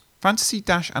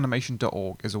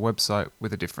Fantasy-animation.org is a website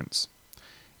with a difference.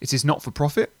 It is not for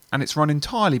profit, and it's run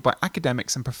entirely by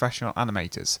academics and professional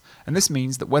animators. And this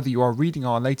means that whether you are reading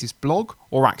our latest blog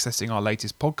or accessing our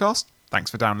latest podcast, thanks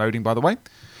for downloading by the way,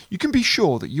 you can be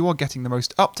sure that you are getting the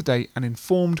most up-to-date and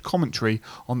informed commentary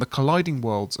on the colliding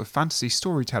worlds of fantasy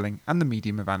storytelling and the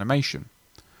medium of animation.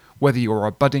 Whether you are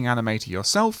a budding animator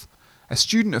yourself, a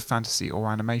student of fantasy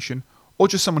or animation, or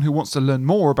just someone who wants to learn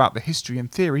more about the history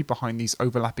and theory behind these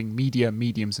overlapping media,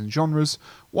 mediums and genres,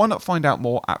 why not find out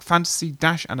more at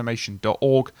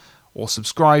fantasy-animation.org or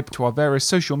subscribe to our various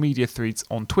social media threads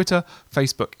on Twitter,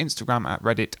 Facebook, Instagram, at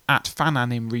Reddit, at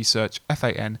FanAnimResearch,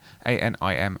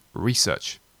 FANANIM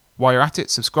Research. While you're at it,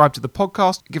 subscribe to the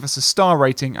podcast, give us a star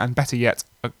rating, and better yet,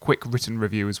 a quick written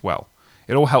review as well.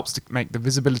 It all helps to make the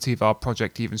visibility of our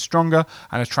project even stronger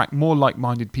and attract more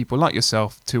like-minded people like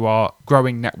yourself to our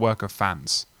growing network of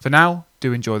fans. For now,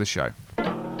 do enjoy the show.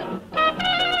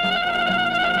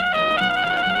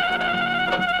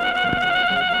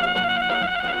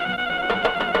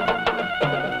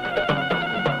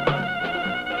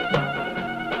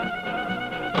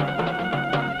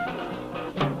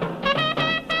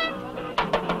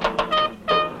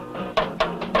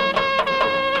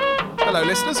 Hello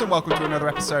listeners and welcome to another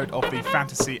episode of the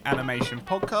Fantasy Animation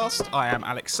Podcast. I am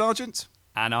Alex Sargent.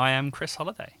 And I am Chris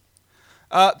Holliday.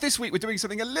 This week we're doing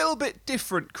something a little bit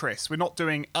different, Chris. We're not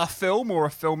doing a film or a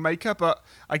filmmaker, but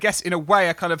I guess in a way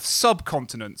a kind of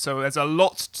subcontinent. So there's a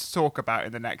lot to talk about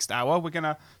in the next hour. We're going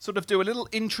to sort of do a little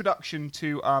introduction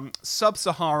to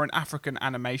sub-Saharan African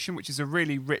animation, which is a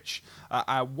really rich,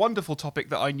 wonderful topic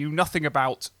that I knew nothing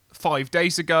about 5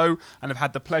 days ago and have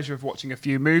had the pleasure of watching a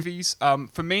few movies.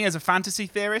 For me as a fantasy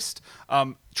theorist,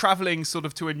 traveling sort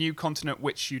of to a new continent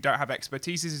which you don't have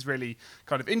expertise is really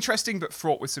kind of interesting but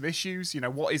fraught with some issues. You know,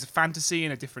 what is a fantasy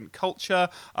in a different culture?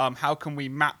 How can we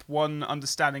map one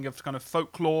understanding of kind of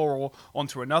folklore or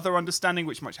onto another understanding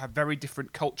which might have very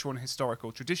different cultural and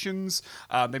historical traditions?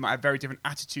 They might have very different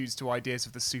attitudes to ideas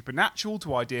of the supernatural,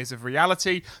 to ideas of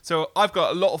reality. So I've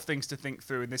got a lot of things to think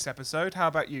through in this episode. How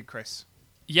about you, Chris?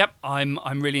 Yep,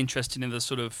 I'm really interested in the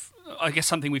sort of, I guess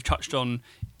something we've touched on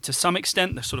to some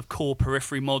extent, the sort of core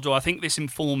periphery model. I think this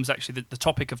informs actually the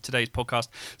topic of today's podcast,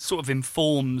 sort of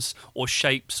informs or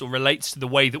shapes or relates to the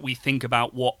way that we think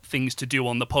about what things to do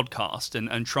on the podcast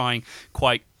and trying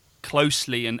quite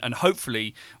closely and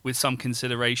hopefully with some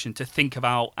consideration to think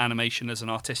about animation as an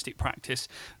artistic practice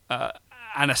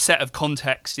and a set of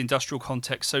context, industrial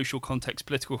context, social context,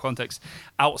 political context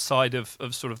outside of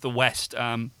sort of the West.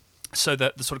 So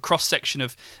that the sort of cross-section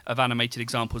of animated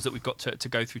examples that we've got to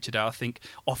go through today, I think,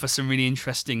 offer some really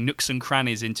interesting nooks and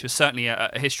crannies into certainly a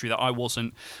history that I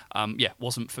wasn't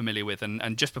familiar with.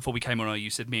 And just before we came on, you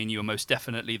said me and you are most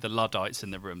definitely the Luddites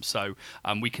in the room. So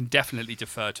we can definitely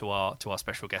defer to our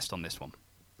special guest on this one.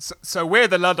 So we're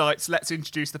the Luddites. Let's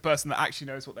introduce the person that actually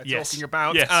knows what they're talking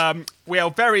about. Yes. We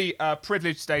are very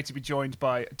privileged today to be joined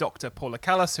by Dr. Paula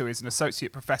Callas, who is an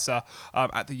associate professor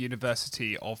at the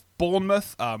University of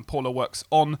Bournemouth. Paula works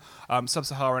on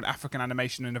sub-Saharan African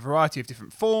animation in a variety of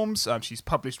different forms. She's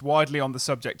published widely on the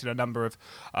subject in a number of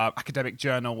academic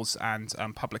journals and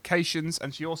publications.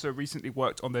 And she also recently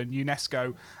worked on the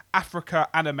UNESCO Africa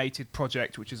Animated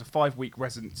Project, which is a 5-week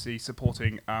residency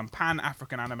supporting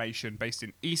Pan-African animation based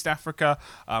in East Africa.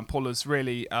 Paula's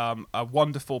really a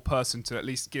wonderful person to at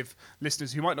least give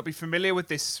listeners who might not be familiar with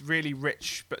this really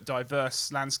rich but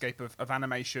diverse landscape of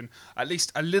animation at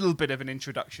least a little bit of an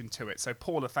introduction to it. So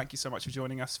Paula, thank you so much for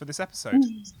joining us for this episode.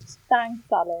 Thanks,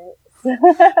 Alex.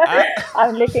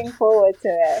 I'm looking forward to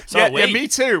it. So yeah, me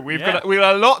too. We've got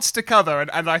a lot to cover,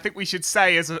 and I think we should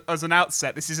say as an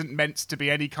outset, this isn't meant to be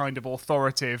any kind of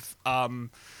authoritative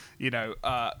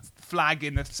flag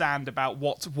in the sand about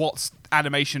what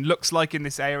animation looks like in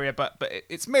this area, but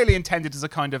it's merely intended as a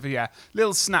kind of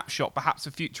little snapshot, perhaps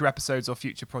for future episodes or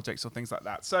future projects or things like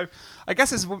that. So I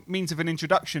guess as a means of an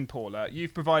introduction, Paula,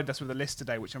 you've provided us with a list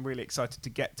today, which I'm really excited to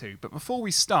get to. But before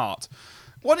we start,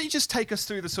 why don't you just take us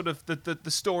through the sort of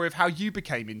the story of how you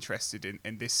became interested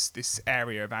in this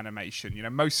area of animation? You know,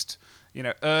 most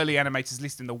early animators, at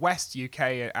least in the West,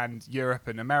 UK and Europe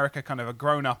and America, kind of are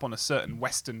grown up on a certain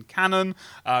Western canon.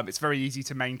 It's very easy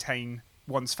to maintain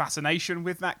one's fascination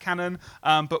with that canon.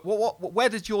 But where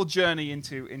did your journey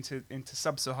into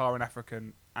sub-Saharan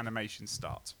African animation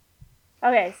start?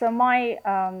 Okay, so my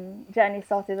journey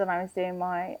started when I was doing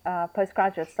my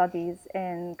postgraduate studies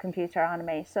in computer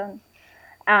animation.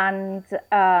 And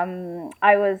I'm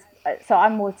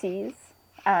Maltese,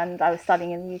 and I was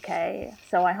studying in the UK,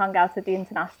 so I hung out with the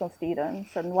international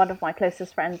students, and one of my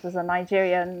closest friends was a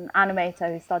Nigerian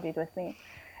animator who studied with me.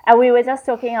 And we were just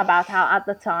talking about how at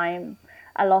the time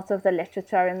a lot of the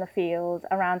literature in the field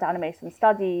around animation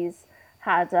studies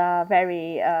had a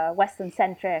very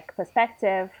Western-centric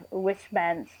perspective, which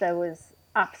meant there was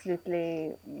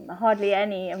absolutely hardly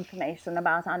any information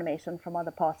about animation from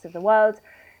other parts of the world,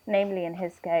 namely in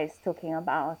his case talking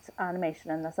about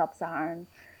animation in the sub-Saharan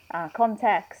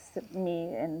context,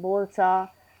 me in Malta,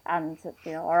 and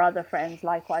our other friends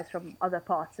likewise from other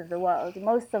parts of the world.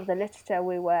 Most of the literature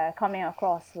we were coming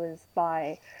across was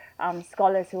by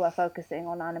scholars who were focusing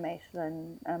on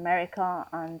animation in America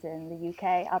and in the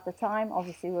UK at the time.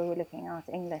 Obviously, we were looking at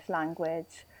English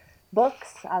language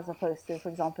books as opposed to, for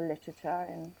example, literature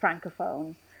in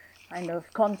Francophone kind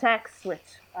of contexts,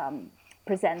 which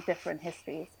present different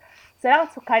histories. So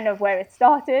that's kind of where it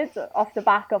started, off the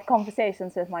back of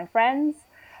conversations with my friends.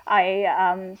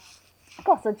 I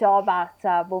got a job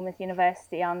at Bournemouth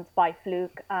University, and by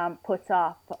fluke put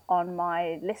up on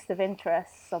my list of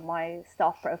interests on my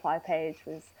staff profile page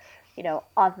was,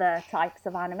 other types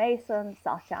of animation,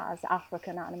 such as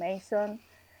African animation.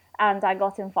 And I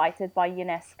got invited by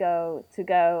UNESCO to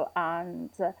go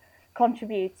and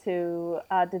contribute to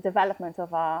the development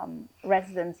of a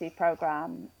residency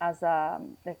program as a,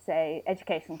 let's say,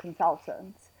 education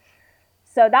consultant.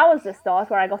 So that was the start,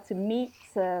 where I got to meet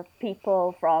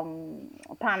people from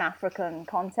Pan-African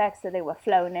context. So they were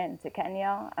flown into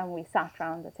Kenya, and we sat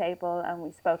around the table and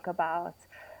we spoke about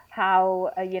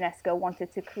how UNESCO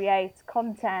wanted to create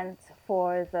content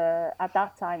for the, at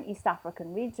that time, East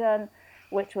African region,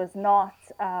 which was not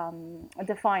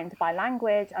defined by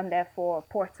language and therefore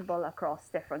portable across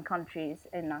different countries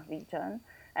in that region.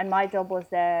 And my job was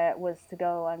to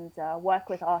go and work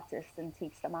with artists and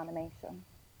teach them animation.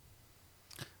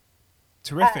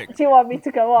 Terrific. Do you want me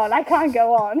to go on? I can't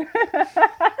go on.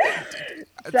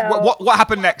 So, what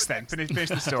happened next then? Finish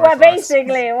the story. Well,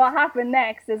 basically, what happened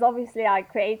next is obviously I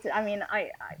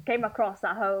came across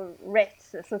a whole rich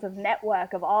sort of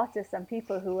network of artists and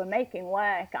people who were making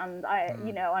work, and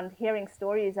and hearing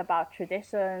stories about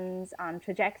traditions and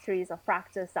trajectories of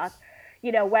practice that,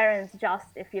 weren't just,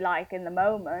 if you like, in the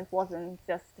moment, wasn't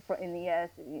just in the year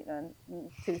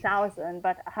 2000,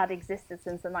 but had existed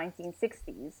since the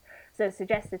 1960s. So it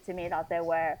suggested to me that there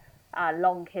were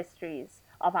long histories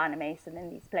of animation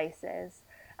in these places.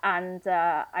 And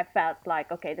I felt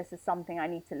like, okay, this is something I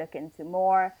need to look into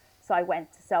more. So I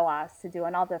went to SOAS to do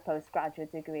another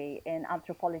postgraduate degree in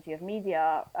anthropology of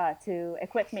media to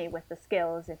equip me with the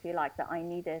skills, if you like, that I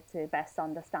needed to best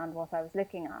understand what I was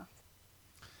looking at.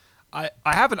 I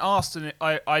haven't asked, and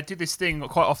I do this thing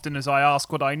quite often as I ask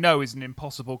what I know is an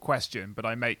impossible question, but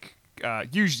I make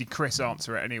usually Chris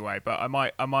answer it anyway. But I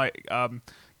might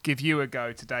give you a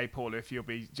go today, Paula, if you'll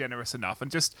be generous enough.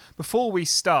 And just before we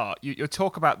start, you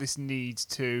talk about this need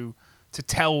to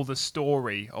tell the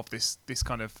story of this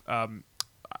kind of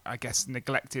I guess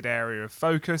neglected area of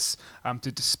focus,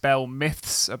 to dispel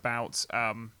myths about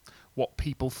what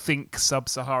people think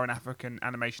sub-Saharan African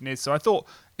animation is. So I thought,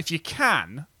 if you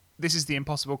can. This is the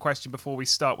impossible question before we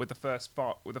start with the first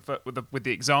part, with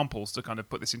the examples to kind of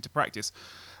put this into practice.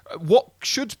 What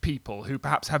should people who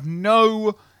perhaps have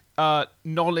no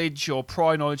knowledge or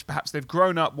prior knowledge, perhaps they've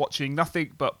grown up watching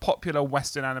nothing but popular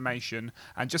Western animation,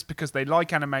 and just because they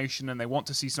like animation and they want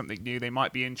to see something new, they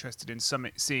might be interested in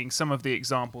seeing some of the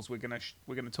examples we're going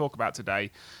to talk about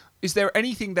today. Is there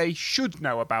anything they should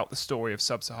know about the story of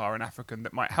sub-Saharan African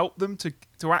that might help them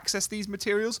to access these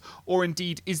materials? Or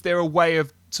indeed, is there a way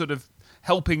of sort of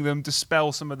helping them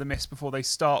dispel some of the myths before they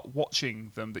start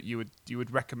watching them that you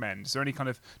would recommend? Is there any kind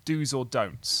of do's or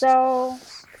don'ts?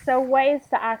 So ways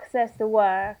to access the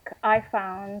work I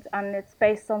found, and it's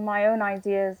based on my own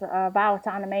ideas about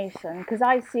animation, because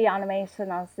I see animation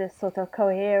as this sort of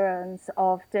coherence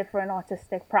of different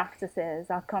artistic practices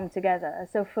that come together.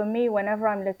 So for me, whenever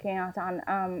I'm looking at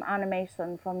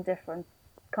animation from different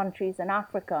countries in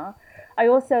Africa, I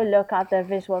also look at their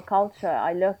visual culture.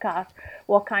 I look at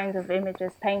what kind of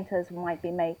images painters might be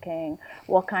making,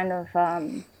 what kind of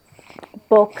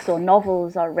books or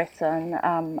novels are written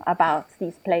about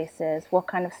these places, what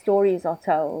kind of stories are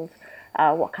told,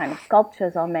 what kind of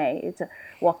sculptures are made,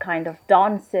 what kind of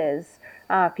dances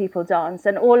people dance,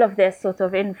 and all of this sort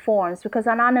of informs, because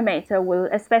an animator will,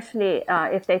 especially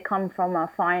if they come from a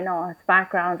fine art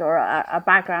background or a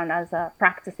background as a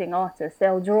practicing artist,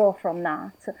 they'll draw from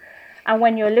that. And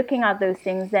when you're looking at those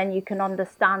things, then you can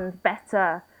understand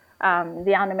better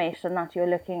the animation that you're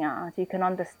looking at. You can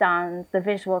understand the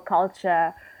visual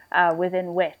culture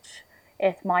within which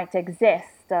it might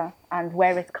exist and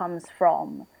where it comes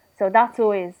from. So that's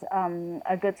always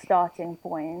a good starting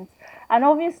point. And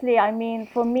obviously, I mean,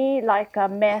 for me, like a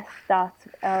myth that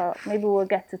maybe we'll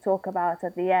get to talk about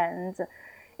at the end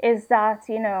is that,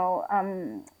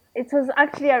 it was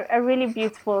actually a really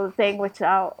beautiful thing, which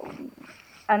an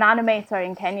animator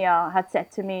in Kenya had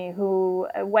said to me, who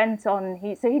went on,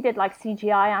 he did like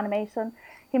CGI animation.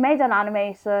 He made an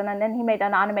animation, and then he made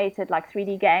an animated like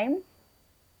 3D game,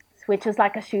 which was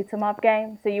like a shoot 'em up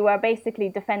game. So you were basically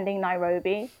defending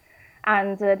Nairobi,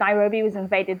 and Nairobi was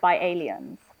invaded by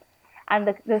aliens.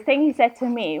 And the thing he said to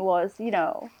me was,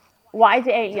 why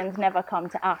do aliens never come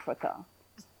to Africa?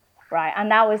 Right. And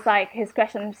that was like his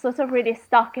question, sort of really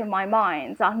stuck in my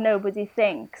mind, that nobody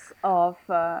thinks of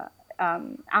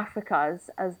Africa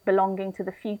as belonging to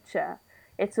the future.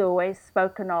 It's always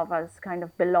spoken of as kind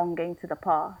of belonging to the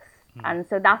past. And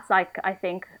so that's like, I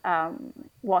think,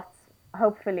 what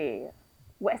hopefully,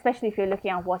 especially if you're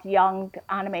looking at what young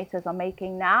animators are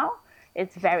making now,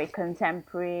 it's very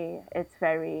contemporary, it's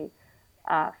very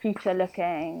future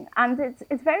looking, and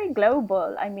it's very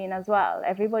global, I mean, as well.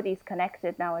 Everybody's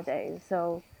connected nowadays,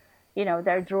 so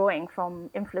they're drawing from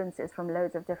influences from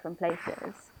loads of different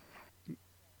places.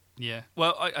 Yeah,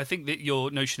 well, I think that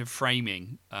your notion of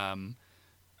framing,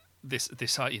 this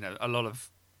a lot of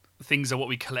things are what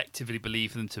we collectively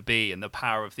believe them to be, and the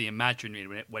power of the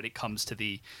imaginary when it comes to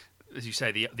the, as you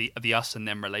say, the us and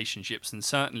them relationships. And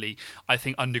certainly I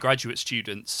think undergraduate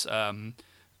students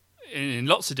in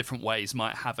lots of different ways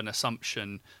might have an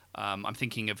assumption. I'm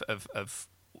thinking of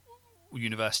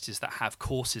universities that have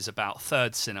courses about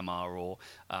third cinema or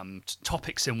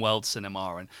topics in world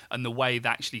cinema, and the way that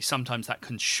actually sometimes that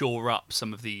can shore up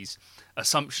some of these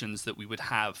assumptions that we would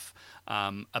have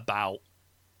about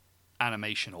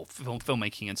animation or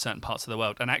filmmaking in certain parts of the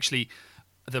world. And actually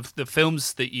the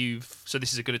films that so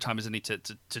this is a good a time as any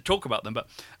to talk about them, but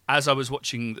as I was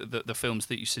watching the films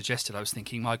that you suggested, I was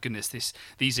thinking, my goodness,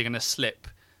 these are going to slip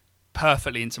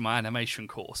perfectly into my animation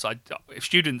course. If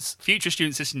future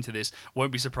students listening to this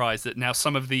won't be surprised that now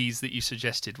some of these that you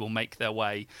suggested will make their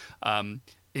way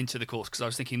into the course, because I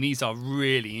was thinking these are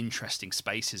really interesting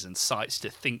spaces and sites to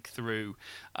think through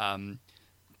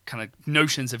kind of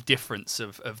notions of difference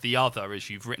of the other, as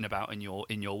you've written about in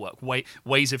your work,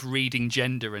 ways of reading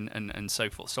gender and so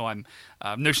forth. So I'm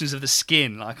notions of the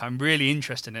skin, like I'm really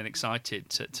interested and excited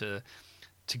to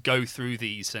go through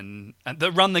these and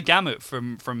that run the gamut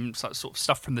from sort of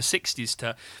stuff from the 60s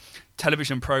to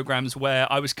television programs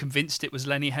where I was convinced it was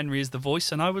Lenny Henry as the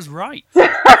voice, and I was right.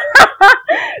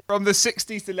 From the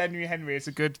 60s to Lenny Henry is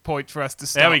a good point for us to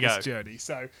start this journey.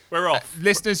 So we're off.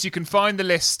 Listeners, you can find the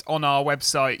list on our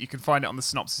website. You can find it on the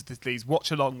synopsis. Please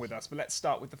watch along with us. But let's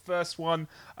start with the first one.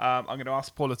 I'm going to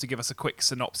ask Paula to give us a quick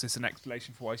synopsis and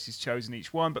explanation for why she's chosen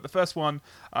each one. But the first one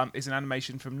is an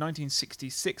animation from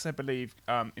 1966, I believe,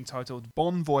 entitled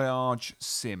Bon Voyage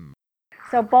Sim.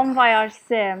 So Bon Voyage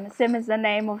Sim. Sim is the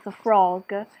name of the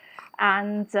frog.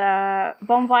 And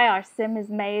Bon Voyage Sim is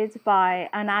made by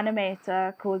an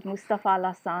animator called Mustafa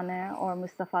Alassane, or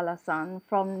Mustafa Alassane,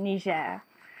 from Niger.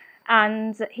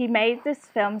 And he made this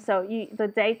film, so the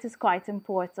date is quite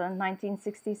important.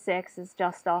 1966 is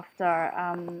just after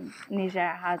Niger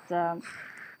had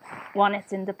won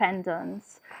its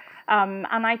independence. And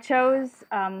I chose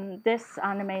this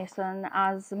animation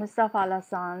as Mustafa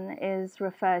Alassane is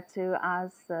referred to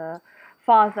as the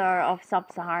father of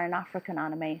sub-Saharan African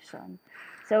animation.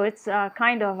 So it's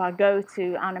kind of a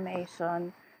go-to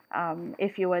animation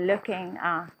if you were looking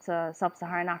at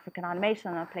sub-Saharan African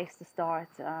animation, a place to start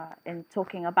in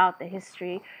talking about the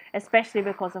history, especially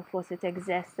because, of course, it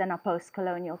exists in a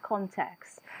post-colonial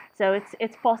context. So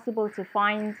it's possible to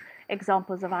find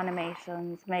examples of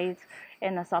animations made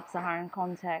in a sub-Saharan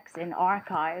context in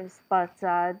archives, but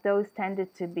those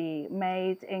tended to be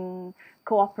made in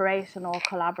cooperation or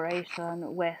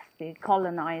collaboration with the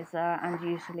colonizer, and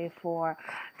usually for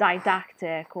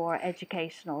didactic or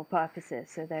educational purposes.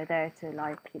 So they're there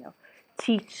to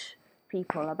teach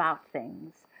people about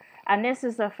things. And this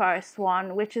is the first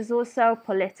one, which is also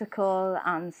political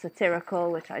and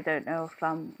satirical, which I don't know if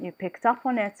you picked up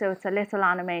on it. So it's a little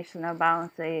animation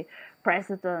about a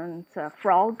president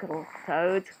frog or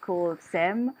toad called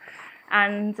Sim.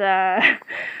 And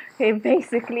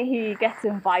he gets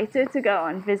invited to go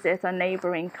and visit a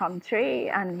neighboring country,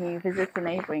 and he visits a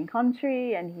neighboring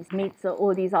country, and he meets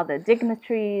all these other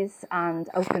dignitaries and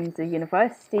opens a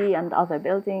university and other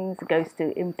buildings, goes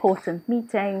to important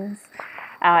meetings,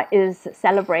 is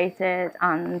celebrated,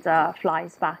 and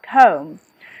flies back home.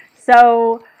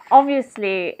 So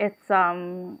obviously it's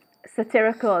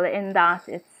satirical in that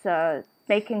it's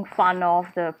making fun of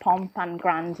the pomp and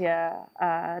grandeur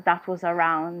that was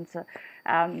around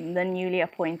the newly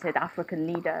appointed African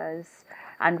leaders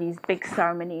and these big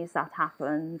ceremonies that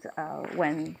happened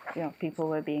when people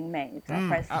were being made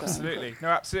president. Absolutely, no,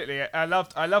 absolutely. I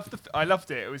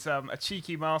loved it. It was a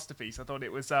cheeky masterpiece. I thought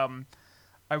it was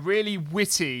a really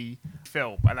witty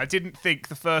film, and I didn't think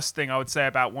the first thing I would say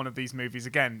about one of these movies,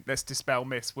 again, let's dispel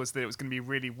myths, was that it was going to be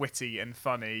really witty and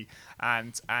funny,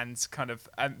 and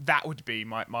that would be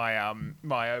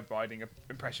my overriding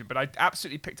impression. But I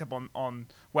absolutely picked up on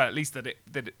well, at least that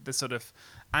the sort of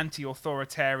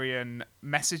anti-authoritarian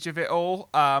message of it all,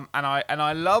 and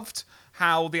I loved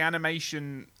how the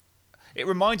animation. It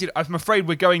reminded, I'm afraid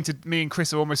me and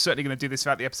Chris are almost certainly going to do this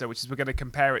throughout the episode, which is we're going to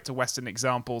compare it to Western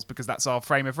examples because that's our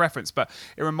frame of reference. But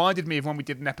it reminded me of when we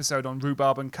did an episode on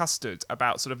rhubarb and custard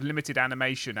about sort of limited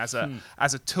animation as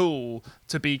a tool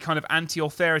to be kind of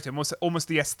anti-authoritarian. Almost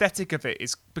the aesthetic of it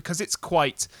is because it's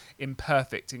quite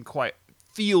imperfect and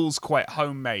feels quite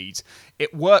homemade.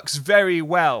 It works very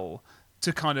well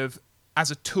to kind of as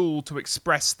a tool to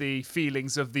express the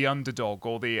feelings of the underdog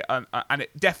or and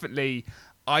it definitely,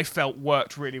 I felt,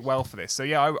 worked really well for this. So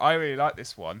yeah, I really like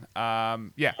this one.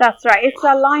 Yeah, that's right. It's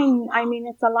a line. I mean,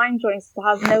 it's a line drawing. So it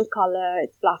has no color.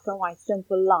 It's black and white,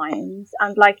 simple lines.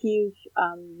 And like you've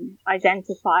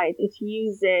identified, it's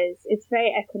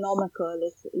very economical.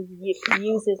 It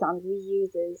uses and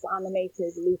reuses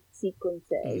animated loop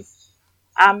sequences.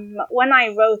 When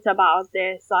I wrote about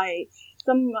this,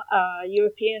 some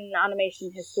European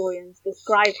animation historians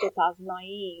described it as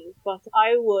naive, but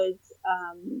I would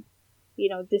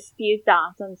dispute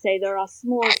that and say there are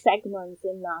small segments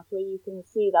in that where you can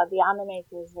see that the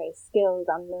animator is very skilled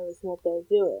and knows what they're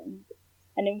doing.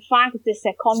 And in fact, this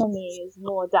economy is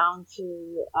more down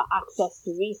to access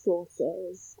to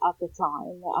resources at the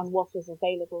time and what was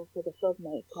available for the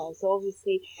filmmaker. So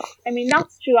obviously, I mean,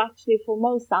 that's true actually for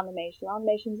most animation.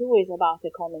 Animation is always about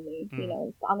economy.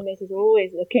 Animators are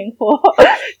always looking for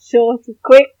short,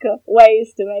 quick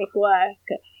ways to make work.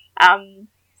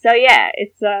 So yeah,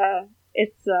 it's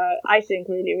I think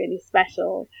really, really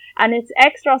special. And it's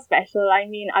extra special. I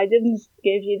mean, I didn't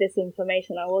give you this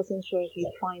information. I wasn't sure if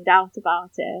you'd find out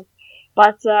about it.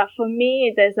 But for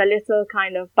me, there's a little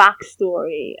kind of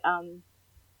backstory,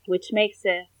 which makes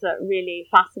it really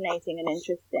fascinating and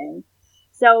interesting.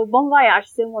 So Bon Voyage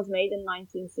film was made in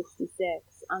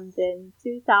 1966. And in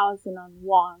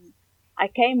 2001, I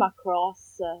came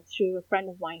across, through a friend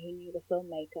of mine who knew the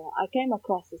filmmaker, I came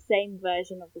across the same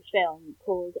version of the film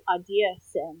called Adieu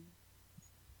Sim.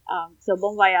 So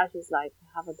Bon Voyage is like,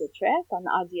 have a good trip, and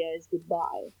Adieu is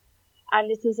goodbye.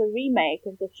 And it was a remake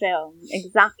of the film,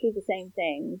 exactly the same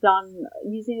thing, done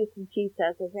using a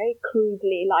computer, so very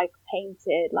crudely,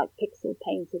 painted, pixel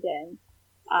painted in.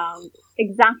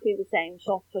 Exactly the same,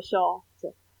 shot for shot.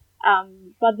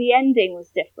 But the ending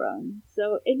was different.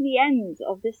 So in the end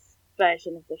of this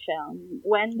version of the film,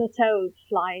 when the toad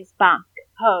flies back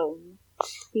home,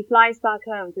 he flies back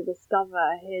home to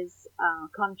discover his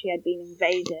country had been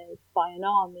invaded by an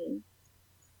army.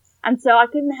 And so I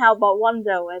couldn't help but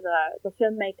wonder whether the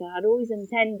filmmaker had always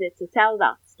intended to tell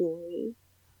that story,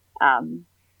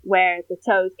 where the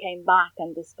toad came back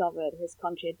and discovered his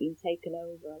country had been taken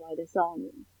over by this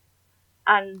army.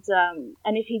 And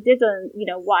if he didn't,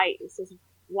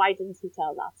 why didn't he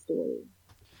tell that story?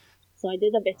 So I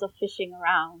did a bit of fishing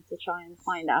around to try and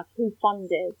find out who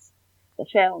funded the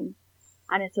film.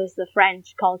 And it was the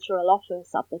French Cultural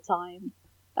Office at the time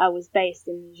that was based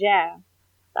in Niger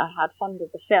that had funded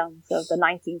the film, so the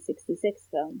 1966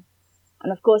 film.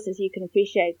 And of course, as you can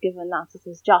appreciate, given that it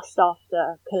was just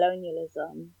after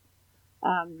colonialism,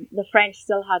 the French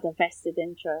still had a vested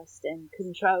interest in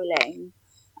controlling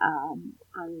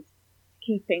and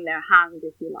keeping their hand,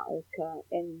 if you like,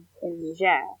 in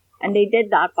Niger. And they did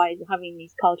that by having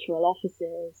these cultural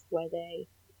offices where they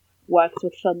worked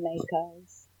with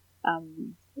filmmakers,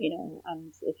 and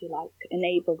if you like,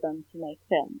 enabled them to make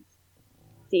films.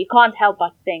 So you can't help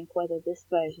but think whether this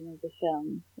version of the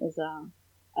film is a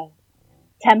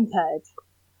tempered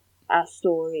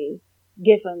story,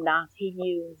 given that he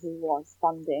knew who was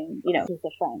funding, with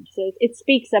the French. So it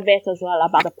speaks a bit as well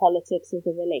about the politics of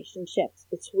the relationships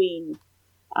between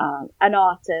an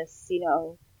artist,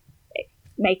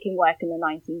 making work in the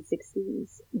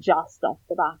 1960s just off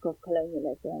the back of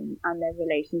colonialism and their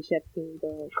relationship to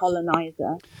the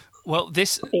colonizer. Well,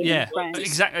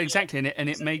 exactly, and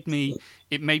it made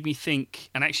me think.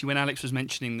 And actually, when Alex was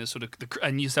mentioning the sort of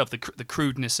the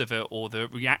crudeness of it, or the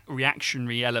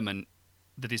reactionary element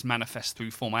that is manifest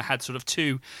through form, I had sort of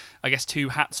two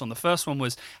hats on. The first one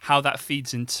was how that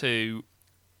feeds into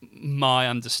my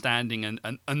understanding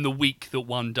and the week that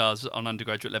one does on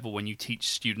undergraduate level when you teach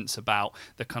students about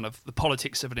the kind of the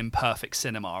politics of an imperfect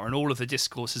cinema and all of the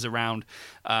discourses around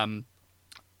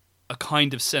a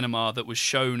kind of cinema that was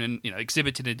shown and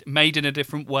exhibited, made in a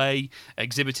different way,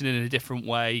 exhibited in a different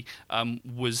way,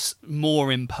 was more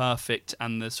imperfect,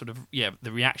 and the sort of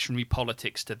the reactionary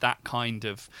politics to that kind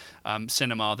of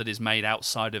cinema that is made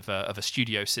outside of a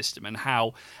studio system, and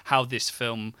how this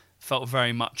film felt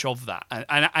very much of that,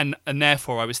 and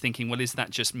therefore I was thinking, well, is that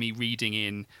just me reading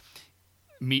in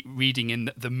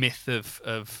the myth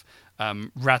of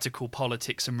radical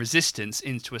politics and resistance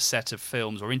into a set of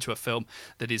films, or into a film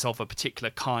that is of a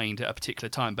particular kind at a particular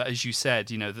time? But as you said,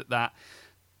 that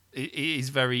it is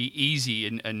very easy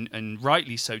and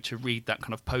rightly so to read that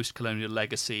kind of post-colonial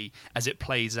legacy as it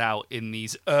plays out in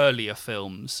these earlier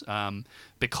films,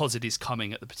 because it is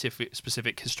coming at the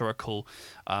specific historical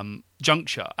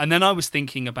juncture. And then I was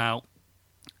thinking about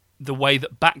the way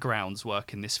that backgrounds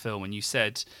work in this film, and you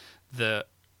said that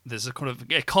there's a kind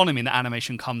of economy that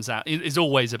animation comes out. It is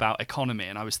always about economy.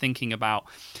 And I was thinking about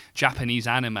Japanese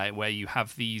anime, where you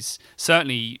have these,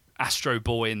 certainly Astro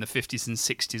Boy in the 50s and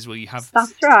 60s, where you have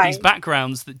these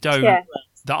backgrounds that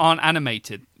that aren't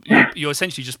animated. You're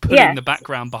essentially just putting the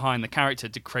background behind the character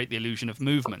to create the illusion of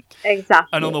movement. Exactly.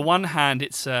 And on the one hand,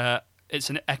 it's the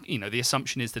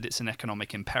assumption is that it's an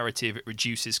economic imperative. It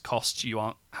reduces costs. You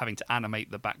aren't having to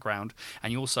animate the background,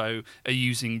 and you also are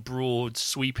using broad,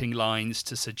 sweeping lines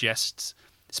to suggest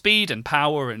speed and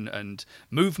power and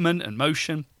movement and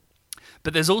motion.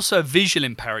 But there's also a visual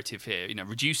imperative here,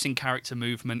 reducing character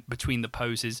movement between the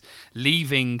poses,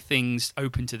 leaving things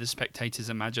open to the spectator's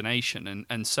imagination.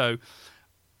 And so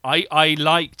I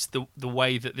liked the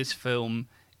way that this film,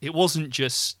 it wasn't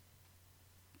just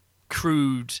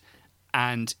crude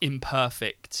and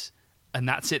imperfect, and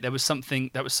that's it. There was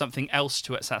something else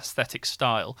to its aesthetic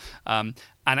style, and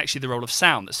actually the role of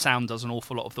sound. The sound does an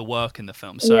awful lot of the work in the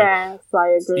film. So yes,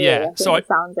 I agree. Yeah, so it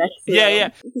sounds excellent.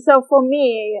 Yeah. So for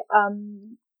me,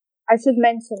 I should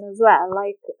mention as well,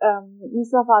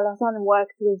 Moustapha Alassane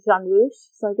worked with Jean Rouch.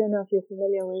 So I don't know if you're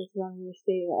familiar with Jean Rouch,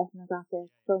 the ethnographic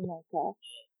filmmaker,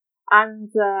 and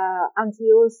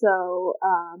he also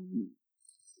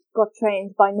got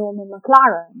trained by Norman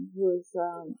McLaren, who's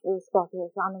a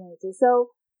Scottish animator.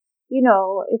 So,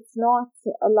 it's not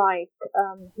like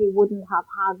he wouldn't have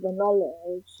had the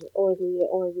knowledge or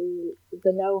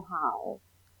the know-how,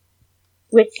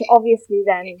 which obviously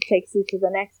then takes you to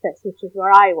the next step, which is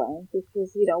where I went, which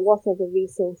is, what are the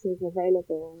resources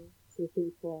available to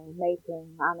people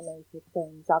making animated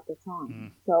things at the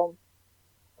time. So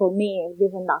for me,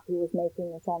 given that he was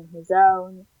making it on his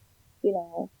own,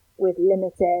 with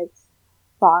limited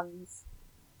funds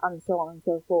and so on and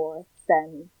so forth,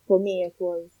 then for me it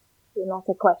was not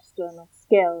a question of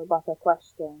skill, but a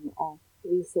question of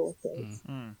resources.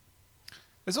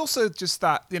 There's also just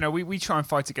that, we try and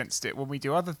fight against it when we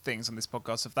do other things on this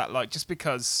podcast, of that, just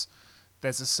because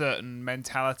there's a certain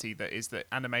mentality that is that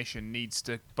animation needs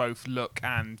to both look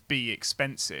and be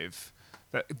expensive,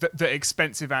 that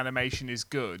expensive animation is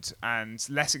good and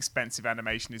less expensive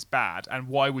animation is bad, and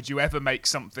why would you ever make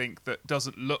something that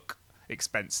doesn't look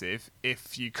expensive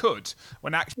if you could,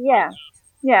 when actually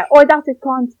or that it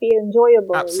can't be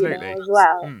enjoyable. Absolutely. As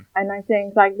well. And I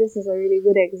think this is a really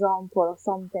good example of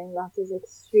something that is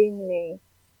extremely,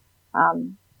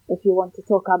 if you want to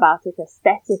talk about it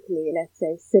aesthetically, let's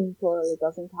say simple. It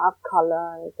doesn't have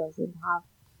color, it doesn't have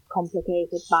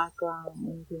complicated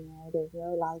background, there's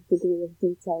no degree of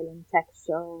detail in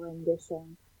texture or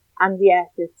rendition, and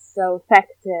yet it's so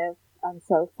effective and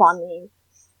so funny.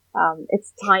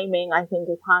 Its timing, I think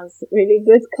it has really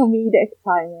good comedic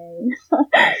timing.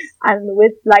 And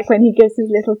with when he gives his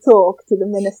little talk to the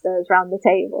ministers around the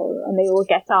table, and they all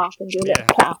get up and do a little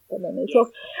clap, and then they talk.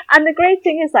 And the great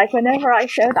thing is, whenever I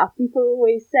show that, people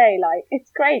always say,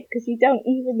 it's great because you don't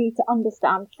even need to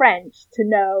understand French to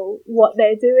know what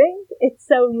they're doing. It's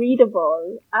so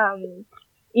readable,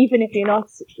 even if you're not,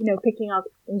 picking up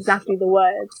exactly the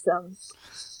words of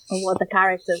what the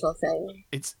characters are saying.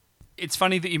 It's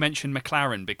funny that you mentioned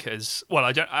McLaren because,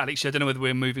 I don't know whether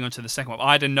we're moving on to the second one.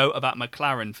 I had a note about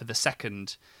McLaren for the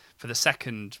second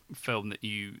film that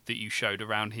you showed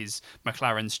around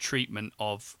McLaren's treatment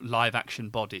of live action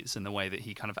bodies and the way that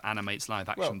he kind of animates live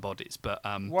action bodies. But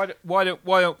why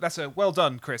don't that's a well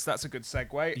done, Chris. That's a good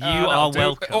segue. You are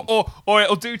welcome. Or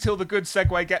it'll do till the good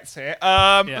segue gets here.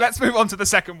 Let's move on to the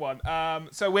second one.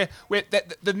 So we're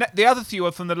the other few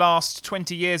are from the last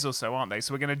 20 years or so, aren't they?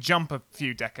 So we're going to jump a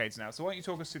few decades now. So why don't you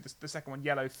talk us through the second one,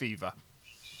 Yellow Fever?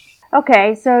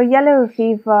 Okay, so Yellow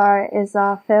Fever is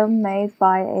a film made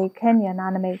by a Kenyan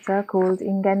animator called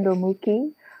Ingendo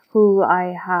Muki, who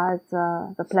I had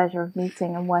the pleasure of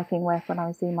meeting and working with when I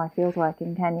was doing my fieldwork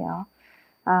in Kenya,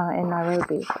 in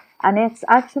Nairobi. And it's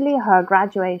actually her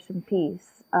graduation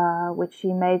piece, which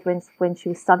she made when she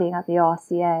was studying at the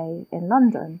RCA in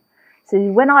London. So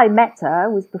when I met her,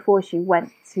 it was before she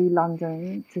went to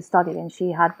London to study, and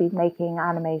she had been making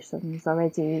animations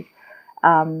already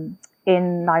in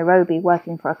Nairobi,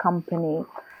 working for a company.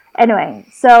 Anyway,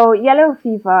 so Yellow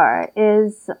Fever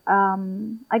is,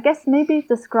 I guess, maybe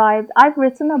described, I've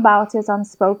written about it,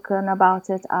 unspoken about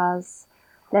it as,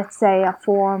 let's say, a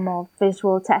form of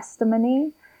visual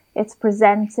testimony. It's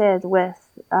presented with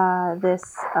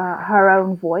her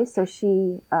own voice, so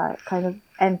she kind of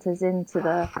enters into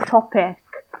the topic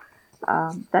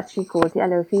that she calls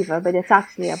Yellow Fever, but it's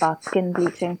actually about skin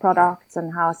bleaching products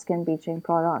and how skin bleaching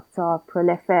products are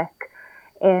prolific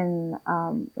in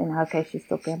her case, she's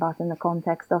talking about in the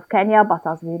context of Kenya, but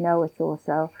as we know, it's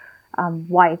also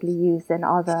widely used in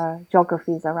other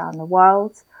geographies around the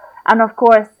world. And of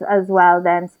course, as well,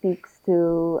 then speaks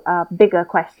to bigger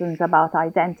questions about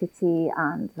identity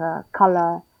and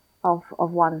color of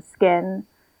one's skin,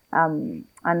 and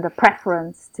the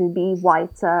preference to be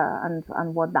whiter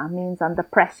and what that means, and the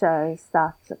pressures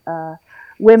that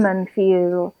women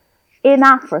feel in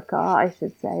Africa, I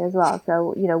should say, as well.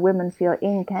 So, women feel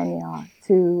in Kenya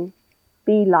to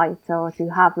be lighter or to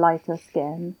have lighter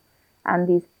skin. And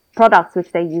these products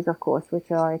which they use, of course,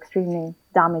 which are extremely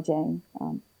damaging.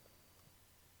 I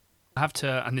have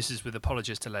to, and this is with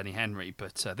apologies to Lenny Henry,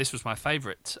 but this was my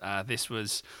favourite. This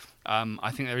was, I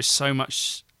think there is so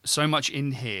much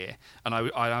in here. And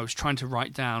I was trying to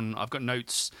write down, I've got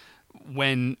notes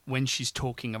when she's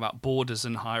talking about borders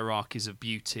and hierarchies of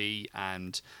beauty,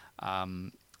 and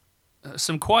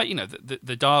some quite,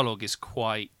 the dialogue is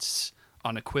quite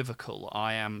unequivocal.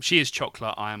 She is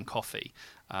chocolate, I am coffee.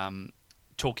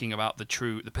 Talking about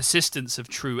the persistence of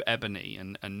true ebony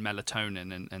and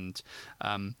melatonin and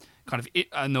kind of it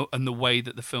and the way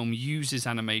that the film uses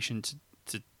animation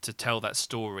to tell that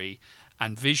story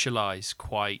and visualize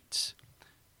quite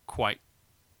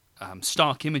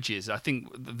stark images. I think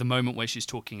the moment where she's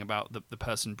talking about the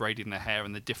person braiding their hair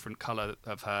and the different color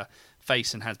of her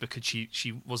face and hands because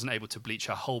she wasn't able to bleach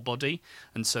her whole body,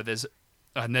 and so there's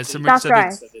some. That's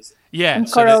right. Yeah.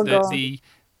 So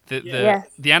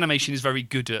the animation is very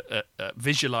good at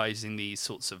visualizing these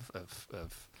sorts of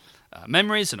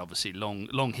memories, and obviously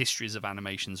long histories of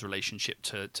animation's relationship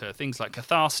to things like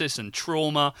catharsis and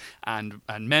trauma and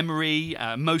memory,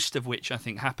 most of which I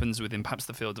think happens within perhaps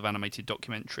the field of animated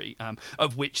documentary,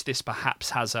 of which this perhaps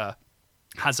has a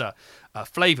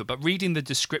flavour. But reading the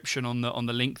description on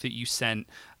the link that you sent,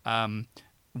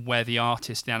 where the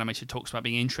artist, the animator, talks about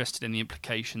being interested in the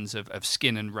implications of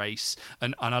skin and race,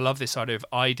 and I love this idea of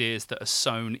ideas that are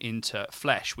sewn into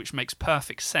flesh, which makes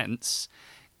perfect sense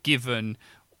given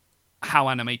how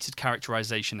animated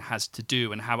characterization has to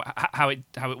do and how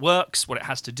it works, what it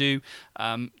has to do,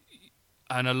 and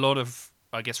a lot of,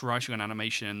 I guess, writing on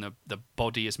animation and the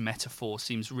body as metaphor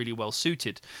seems really well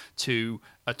suited to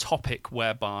a topic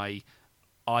whereby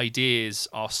ideas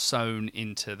are sewn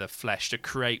into the flesh to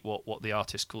create what the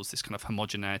artist calls this kind of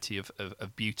homogeneity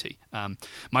of beauty.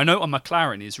 My note on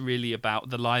McLaren is really about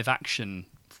the live action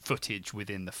footage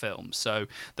within the film. So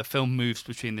the film moves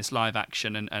between this live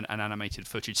action and animated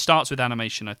footage. Starts with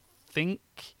animation, I think,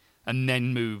 and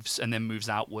then moves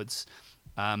outwards.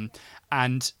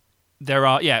 And there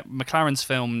are McLaren's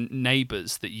film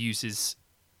Neighbours that uses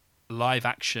live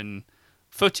action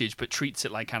footage but treats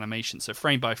it like animation, so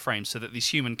frame by frame, so that these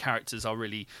human characters are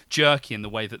really jerky in the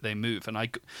way that they move. And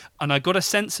I got a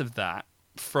sense of that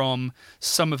from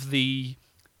some of the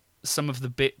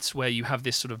bits where you have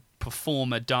this sort of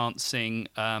performer dancing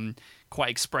quite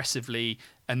expressively,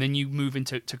 and then you move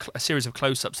into a series of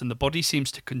close-ups, and the body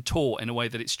seems to contort in a way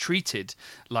that it's treated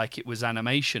like it was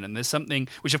animation. And there's something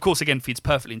which, of course, again feeds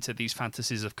perfectly into these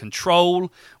fantasies of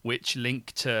control, which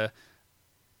link to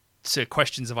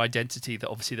questions of identity that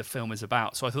obviously the film is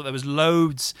about. So I thought there was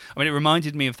loads. I mean, it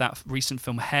reminded me of that recent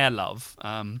film Hair Love,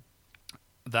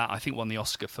 that I think won the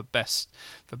Oscar for best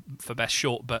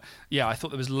short. But yeah, I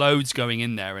thought there was loads going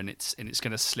in there, and it's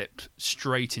going to slip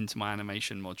straight into my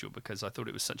animation module because I thought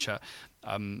it was such a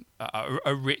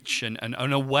rich and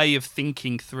a way of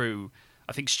thinking through.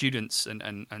 I think students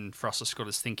and for us as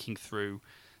scholars thinking through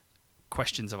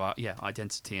questions of our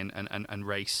identity and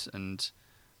race and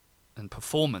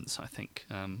performance, I think.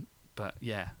 But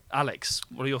yeah, Alex,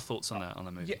 what are your thoughts on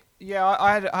the movie? Yeah,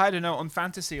 I had a note on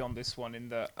fantasy on this one in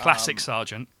the classic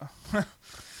Sergeant.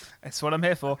 That's what I'm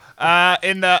here for.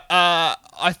 In the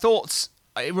I thought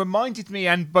it reminded me,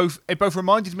 and it both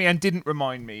reminded me and didn't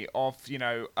remind me of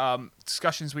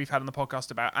discussions we've had on the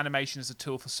podcast about animation as a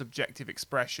tool for subjective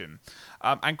expression,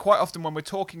 and quite often when we're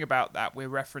talking about that, we're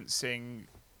referencing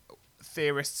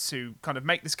theorists who kind of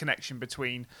make this connection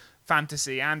between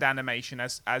fantasy and animation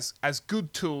as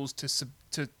good tools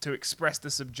to express the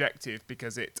subjective,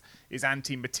 because it is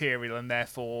anti-material and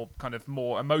therefore kind of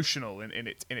more emotional in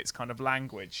its kind of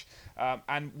language.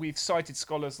 And we've cited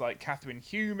scholars like Catherine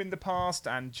Hume in the past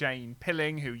and Jane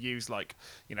Pilling, who use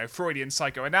Freudian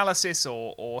psychoanalysis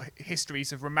or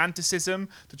histories of romanticism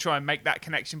to try and make that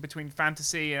connection between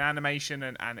fantasy and animation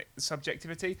and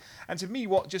subjectivity. And to me,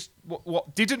 what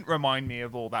didn't remind me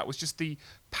of all that was just the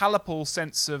palpable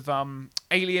sense of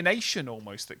alienation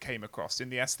almost that came across in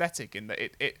the aesthetic, in that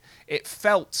it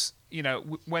felt,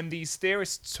 when these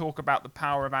theorists talk about the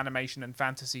power of animation and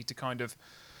fantasy to kind of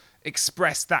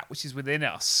express that which is within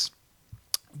us,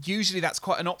 usually that's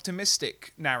quite an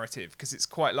optimistic narrative, because it's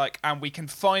quite like, and we can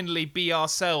finally be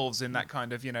ourselves in that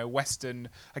kind of, Western,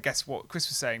 I guess what Chris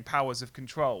was saying, powers of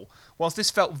control. Whilst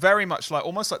this felt very much like,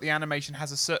 almost like the animation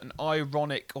has a certain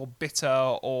ironic or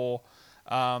bitter or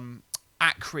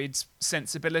acrid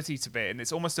sensibility to it, and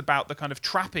it's almost about the kind of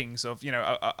trappings of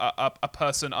a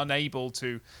person unable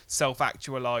to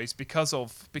self-actualize because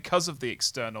of the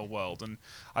external world. And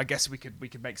I guess we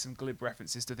could make some glib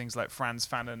references to things like Frantz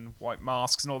Fanon, White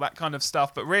Masks, and all that kind of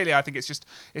stuff. But really, I think it's just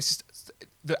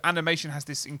the animation has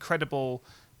this incredible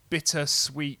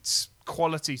bittersweet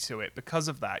quality to it. Because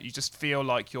of that, you just feel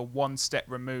like you're one step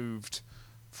removed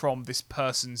from this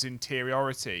person's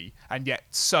interiority, and yet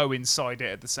so inside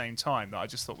it at the same time, that I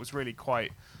just thought was really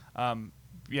quite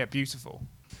beautiful.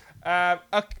 I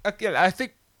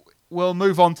think we'll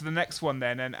move on to the next one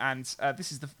then, and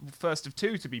this is the first of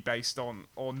two to be based on,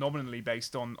 or nominally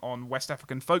based on West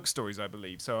African folk stories, I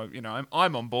believe. So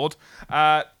I'm on board.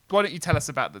 Why don't you tell us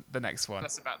about the next one?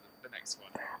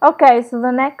 Okay, so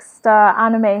the next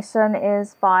animation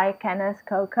is by Kenneth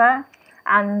Coker.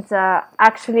 And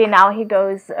actually now he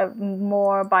goes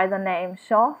more by the name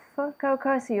Shof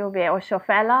Coker, or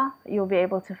Shofella. You'll be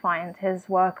able to find his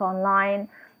work online.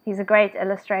 He's a great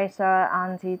illustrator,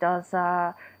 and he does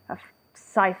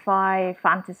sci-fi,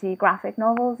 fantasy graphic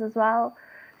novels as well.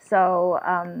 So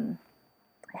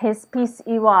his piece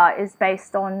Iwa is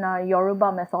based on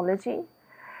Yoruba mythology,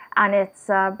 and it's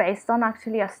based on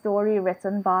actually a story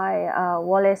written by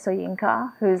Wole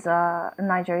Soyinka, who's a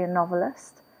Nigerian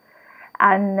novelist.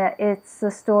 And it's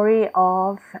the story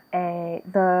of it's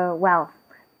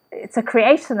a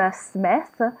creationist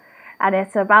myth, and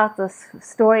it's about the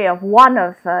story of one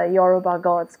of Yoruba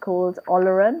gods called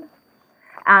Olorun,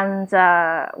 and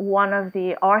one of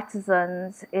the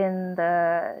artisans in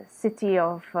the city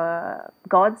of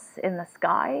gods in the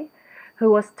sky, who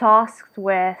was tasked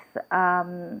with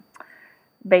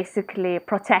basically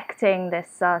protecting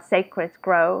this sacred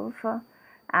grove.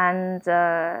 And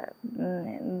the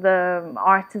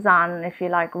artisan, if you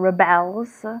like,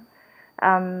 rebels,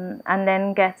 and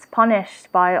then gets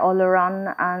punished by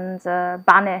Olorun and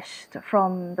banished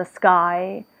from the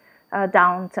sky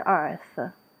down to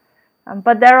earth.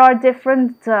 But there are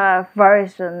different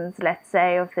versions, let's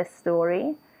say, of this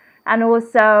story. And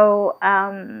also,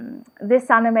 this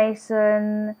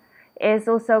animation is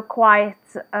also quite,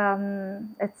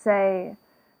 let's say,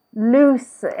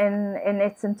 loose in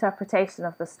its interpretation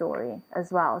of the story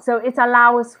as well. So it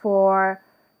allows for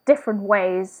different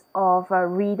ways of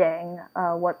reading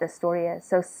what the story is.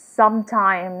 So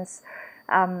sometimes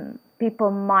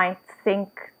people might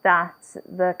think that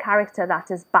the character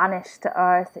that is banished to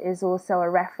earth is also a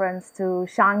reference to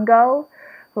Shango,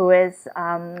 who is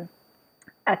a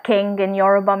king in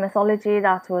Yoruba mythology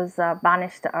that was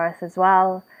banished to earth as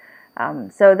well.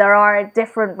 So there are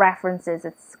different references.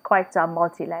 It's quite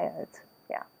multi-layered.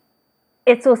 Yeah.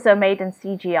 It's also made in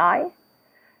CGI,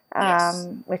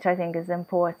 which I think is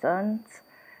important.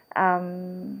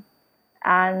 And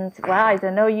well, I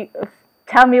don't know. You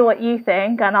tell me what you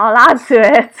think, and I'll add to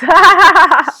it.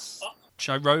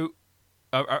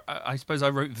 I suppose I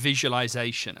wrote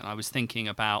visualization, and I was thinking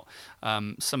about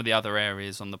some of the other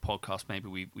areas on the podcast. Maybe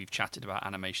we've chatted about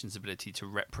animation's ability to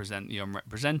represent the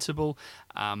unrepresentable,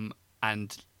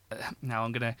 and now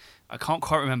I can't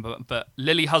quite remember, but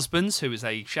Lily Husbands, who is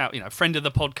a friend of the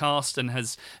podcast and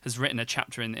has written a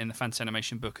chapter in the Fantasy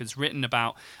Animation book, has written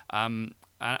about an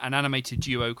animated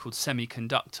duo called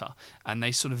Semiconductor, and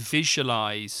they sort of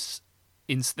visualize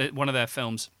in one of their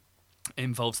films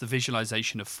involves the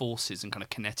visualization of forces and kind of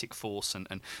kinetic force and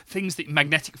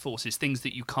magnetic forces, things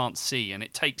that you can't see, and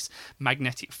it takes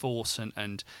magnetic force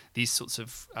and these sorts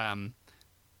of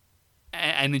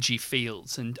energy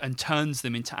fields and turns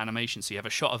them into animation. So you have a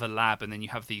shot of a lab, and then you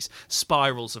have these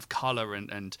spirals of color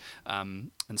and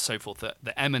so forth that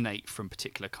emanate from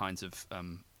particular kinds of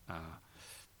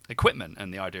equipment.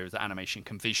 And the idea is that animation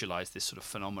can visualize this sort of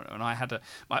phenomenon. And I had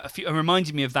it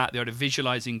reminded me of that, the idea of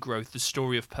visualizing growth, the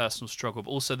story of personal struggle,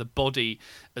 but also the body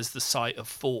as the site of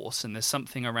force. And there's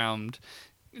something around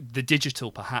the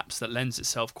digital perhaps that lends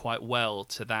itself quite well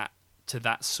to that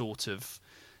sort of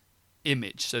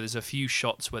image. So there's a few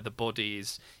shots where the body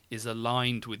is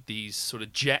aligned with these sort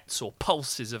of jets or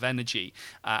pulses of energy,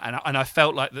 and I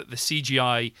felt like that the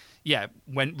CGI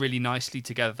went really nicely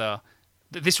together.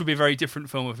 This would be a very different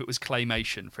film if it was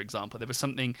claymation, for example. There was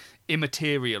something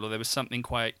immaterial, or there was something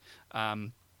quite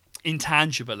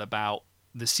intangible about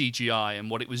the CGI and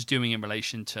what it was doing in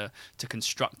relation to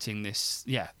constructing this.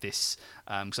 Because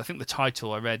I think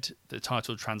I read the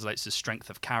title translates as strength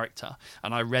of character,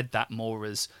 and I read that more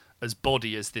as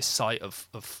body as this site of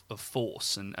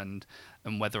force, and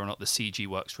whether or not the CG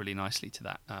works really nicely to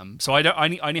that. So I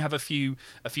only have a few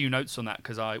notes on that,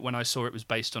 because when I saw it was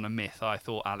based on a myth, I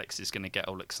thought Alex is going to get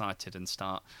all excited and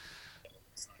start.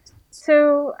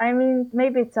 So, I mean,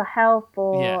 maybe to help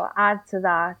or add to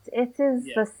that, it is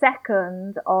the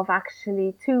second of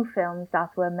actually 2 films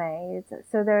that were made.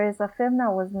 So there is a film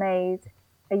that was made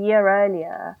a year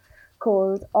earlier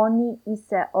called Oni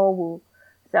Ise Owu.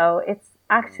 So it's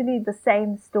actually the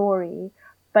same story,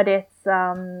 but it's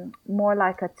more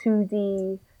like a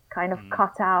 2D kind of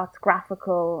cut-out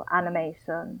graphical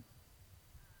animation.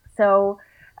 So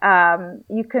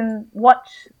you can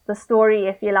watch the story,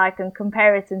 if you like, and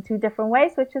compare it in 2 different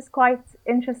ways, which is quite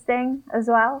interesting as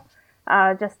well,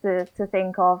 just to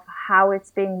think of how it's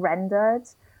being rendered.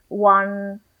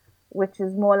 One which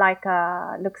is more like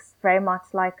looks very much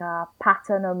like a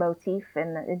pattern or motif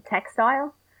in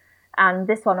textile. And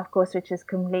this one, of course, which is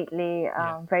completely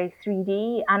very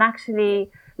 3D, and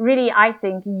actually really, I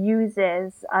think,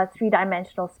 uses a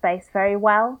 3-dimensional space very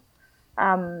well,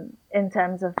 in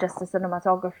terms of just the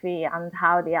cinematography and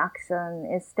how the action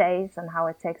is staged and how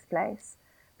it takes place.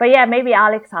 But yeah, maybe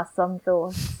Alex has some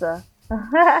thoughts. Well,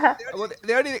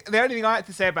 the only thing I have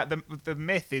to say about the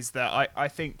myth is that I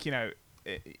think, you know,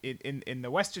 in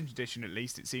the Western tradition, at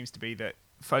least, it seems to be that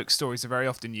folk stories are very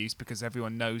often used because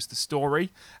everyone knows the story,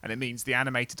 and it means the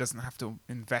animator doesn't have to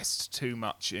invest too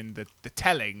much in the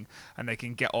telling, and they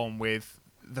can get on with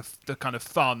the kind of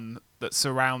fun that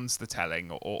surrounds the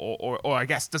telling, or I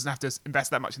guess doesn't have to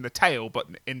invest that much in the tale, but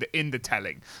in the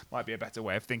telling might be a better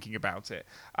way of thinking about it.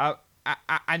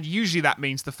 And usually that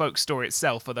means the folk story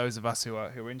itself, for those of us who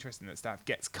are interested in that stuff,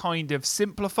 gets kind of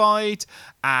simplified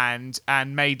and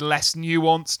made less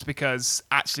nuanced, because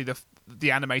actually the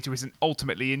animator isn't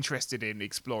ultimately interested in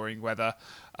exploring whether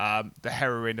the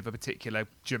heroine of a particular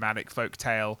Germanic folk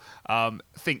tale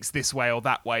thinks this way or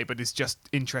that way, but is just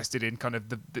interested in kind of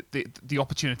the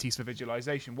opportunities for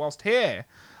visualization. Whilst here,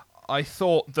 I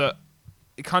thought that,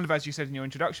 kind of as you said in your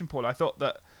introduction, Paul, I thought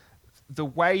that the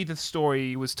way the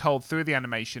story was told through the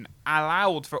animation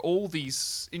allowed for all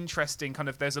these interesting kind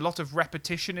of, there's a lot of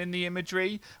repetition in the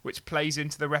imagery, which plays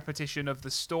into the repetition of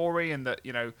the story, and that,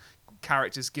 you know,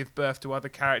 characters give birth to other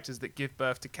characters that give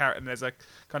birth to characters, and there's a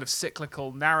kind of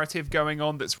cyclical narrative going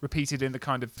on that's repeated in the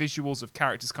kind of visuals of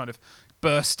characters kind of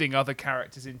bursting other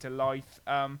characters into life.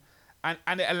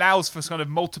 And it allows for kind of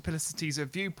multiplicities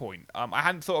of viewpoint. I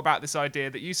hadn't thought about this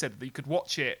idea that you said, that you could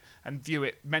watch it and view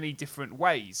it many different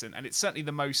ways. And it's certainly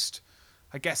the most,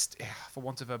 I guess, for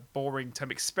want of a boring term,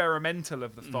 experimental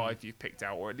of the 5 you've picked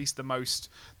out, or at least the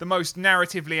most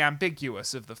narratively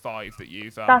ambiguous of the 5 that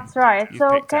you've That's right. You've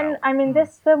So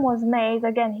this film was made,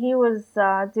 again, he was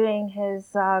doing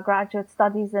his graduate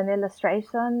studies in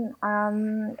illustration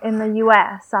in the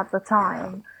US at the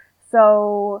time.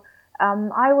 So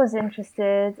I was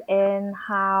interested in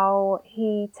how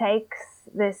he takes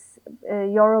this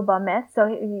Yoruba myth. So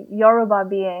Yoruba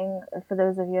being, for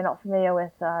those of you not familiar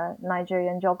with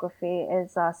Nigerian geography,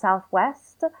 is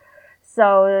southwest.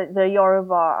 So the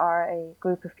Yoruba are a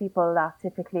group of people that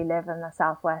typically live in the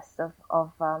southwest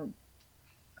of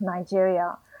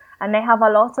Nigeria. And they have a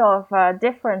lot of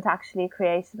different, actually,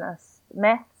 creationist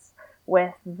myths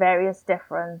with various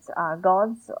different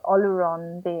gods,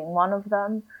 Oluron being one of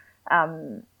them.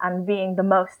 And being the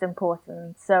most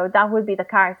important. So that would be the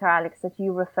character, Alex, that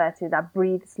you refer to, that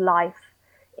breathes life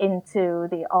into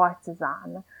the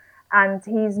artisan. And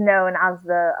he's known as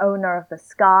the owner of the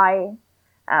sky,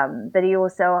 but he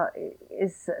also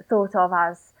is thought of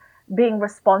as being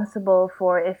responsible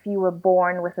for, if you were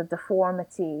born with a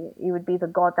deformity, he would be the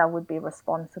god that would be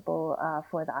responsible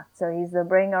for that. So he's the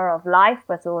bringer of life,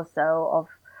 but also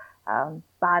of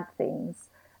bad things.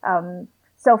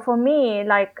 So for me,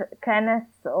 like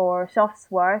Kenneth or Shoff's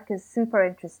work is super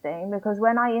interesting because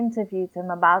when I interviewed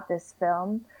him about this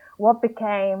film, what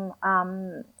became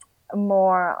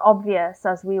more obvious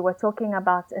as we were talking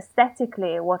about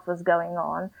aesthetically what was going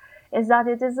on is that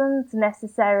it isn't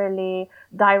necessarily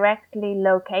directly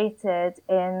located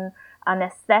in an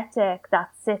aesthetic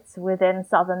that sits within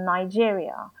southern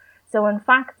Nigeria. So in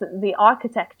fact, the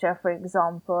architecture, for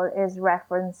example, is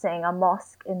referencing a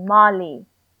mosque in Mali.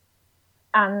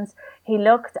 And he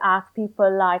looked at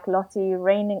people like Lottie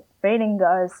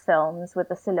Reininger's films with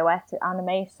the silhouette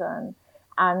animation.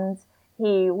 And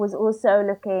he was also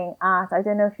looking at, I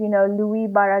don't know if you know Luis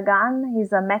Barragan,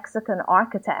 he's a Mexican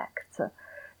architect.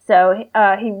 So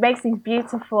he makes these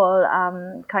beautiful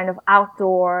kind of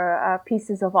outdoor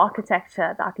pieces of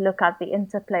architecture that look at the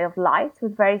interplay of light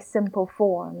with very simple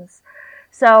forms.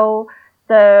 So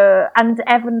and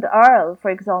Evan Earl,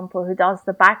 for example, who does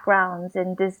the backgrounds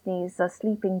in Disney's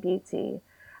Sleeping Beauty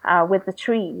with the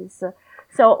trees.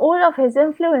 So all of his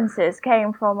influences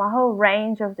came from a whole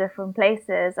range of different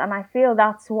places. And I feel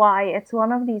that's why it's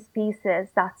one of these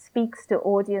pieces that speaks to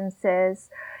audiences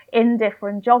in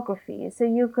different geographies. So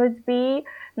you could be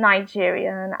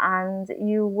Nigerian and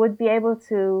you would be able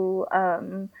to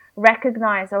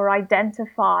recognize or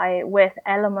identify with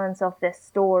elements of this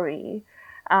story.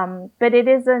 But it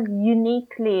isn't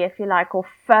uniquely, if you like, or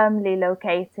firmly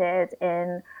located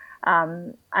in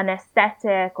an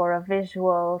aesthetic or a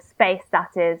visual space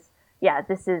that is,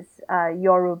 this is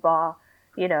Yoruba,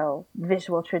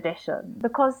 visual tradition.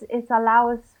 Because it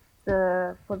allows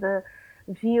for the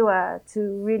viewer to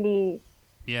really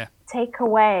take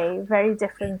away very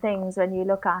different things when you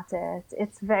look at it.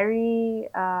 It's very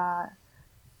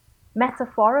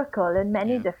metaphorical in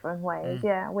many different ways.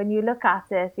 When you look at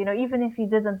it, even if you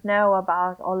didn't know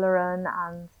about Oloran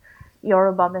and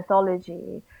Yoruba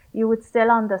mythology, you would still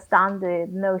understand the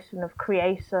notion of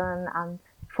creation and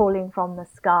falling from the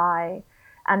sky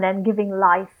and then giving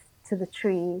life to the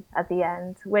tree at the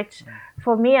end, which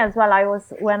for me as well,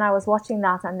 when I was watching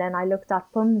that and then I looked at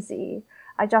Pumzi,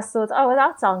 I just thought, oh,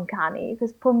 that's uncanny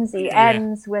because Pumzi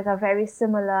ends with a very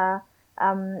similar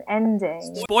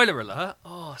ending. Spoiler alert!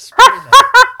 Oh, spoiler!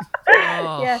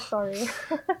 Yeah, sorry.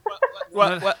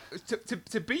 Well,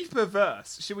 to be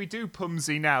perverse, should we do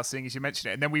Pumzi now, seeing as you mentioned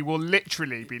it, and then we will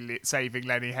literally be saving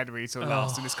Lenny Henry till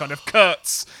last in this kind of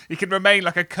Kurtz. He can remain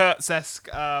like a Kurtz-esque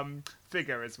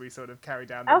figure as we sort of carry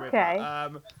down the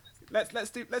river. Let's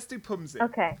do Pumzi.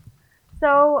 Okay.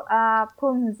 So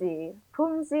Pumzi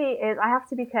is. I have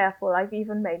to be careful. I've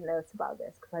even made notes about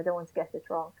this because I don't want to get it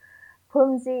wrong.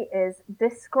 Pumzi is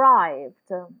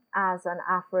described as an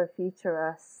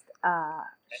Afrofuturist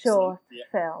short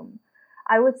film.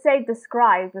 I would say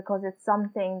described because it's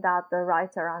something that the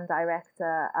writer and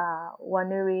director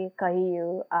Wanuri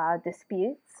Kahiu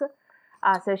disputes.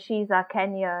 So she's a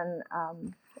Kenyan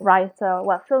writer,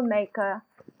 filmmaker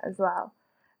as well.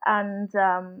 And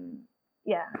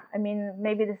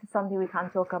maybe this is something we can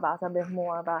talk about a bit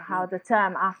more about how the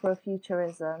term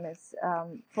Afrofuturism is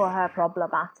for her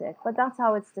problematic. But that's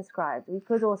how it's described. We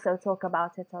could also talk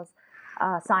about it as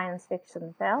a science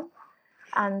fiction film.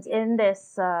 And in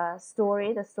this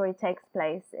story, the story takes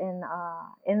place in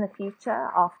the future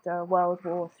after World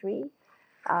War III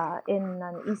in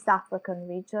an East African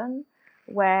region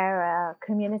where a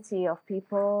community of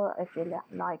people, if you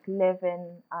like, live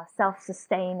in a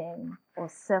self-sustaining or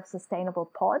self-sustainable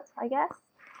pod, I guess.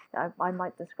 I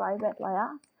might describe it like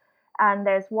that. And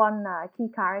there's one key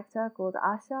character called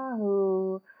Asha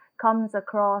who comes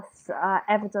across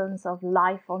evidence of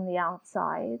life on the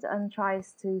outside and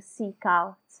tries to seek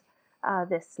out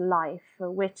this life,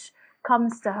 which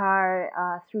comes to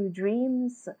her through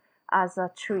dreams as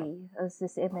a tree, as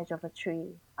this image of a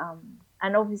tree.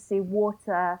 And obviously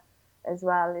water as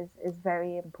well is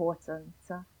very important,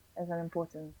 as an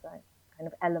important kind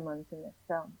of element in this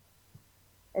film.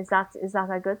 Is that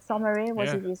a good summary? What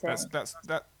did you say?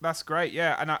 That's great.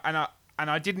 Yeah, and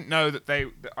I didn't know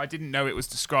I didn't know it was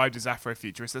described as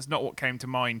Afrofuturist. That's not what came to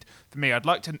mind for me. I'd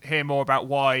like to hear more about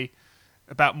why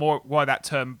that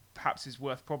term perhaps is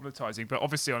worth problematizing. But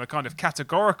obviously, on a kind of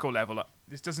categorical level,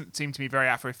 this doesn't seem to me very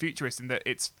Afrofuturist in that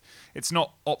it's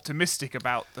not optimistic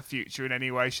about the future in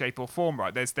any way, shape, or form.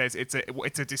 Right? It's a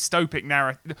dystopic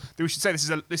narrative. We should say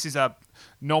this is a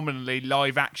nominally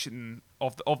live action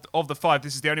of the five.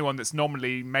 This is the only one that's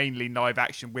nominally mainly live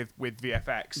action with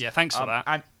VFX. Yeah, thanks for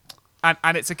that.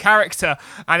 and it's a character,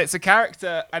 and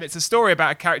it's a story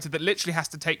about a character that literally has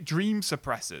to take dream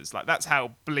suppressors. Like, that's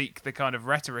how bleak the kind of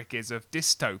rhetoric is of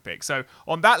dystopic. So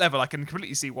on that level, I can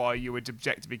completely see why you would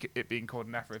object to it being called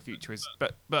an Afrofuturist.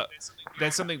 But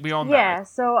there's something beyond that. Yeah,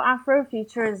 so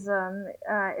Afrofuturism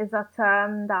is a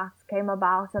term that came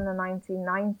about in the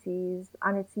 1990s,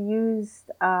 and it's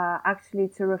used actually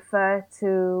to refer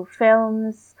to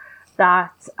films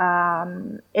that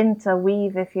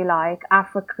interweave, if you like,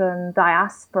 African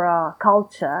diaspora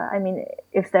culture, I mean,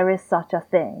 if there is such a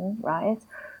thing, right,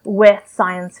 with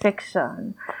science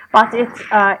fiction. But it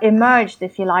emerged,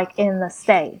 if you like, in the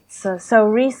States. So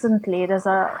recently,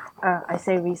 I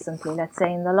say recently, let's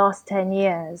say in the last 10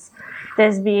 years,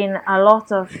 there's been a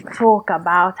lot of talk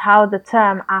about how the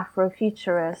term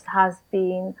Afrofuturist has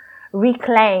been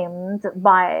reclaimed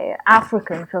by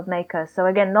African filmmakers. So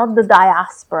again, not the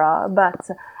diaspora, but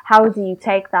how do you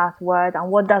take that word and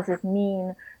what does it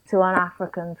mean to an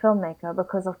African filmmaker?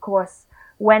 Because of course,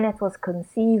 when it was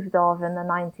conceived of in the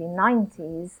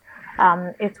 1990s,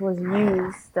 it was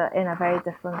used in a very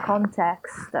different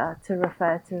context to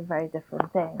refer to very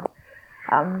different things.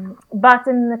 But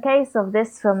in the case of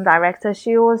this film director,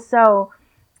 she also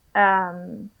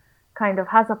kind of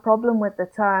has a problem with the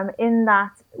term, in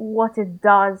that what it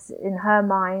does in her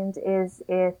mind is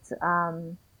it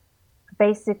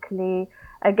basically,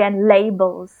 again,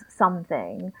 labels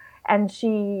something. And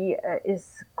she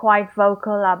is quite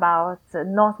vocal about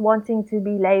not wanting to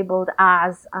be labeled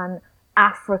as an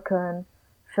African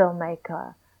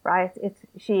filmmaker, right?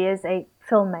 She is a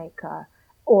filmmaker,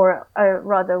 or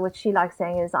rather what she likes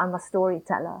saying is, I'm a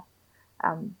storyteller,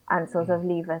 and sort of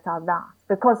leave it at that.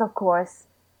 Because, of course,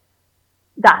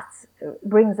 that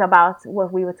brings about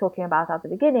what we were talking about at the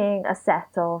beginning, a set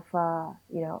of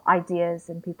ideas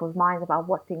in people's minds about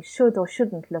what things should or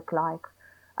shouldn't look like,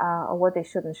 or what they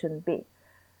should and shouldn't be.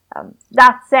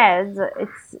 That said,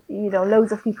 it's,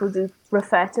 loads of people do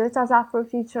refer to it as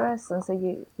Afrofuturist, and so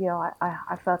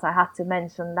I felt I had to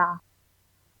mention that.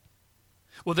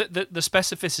 Well, the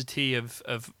specificity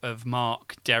of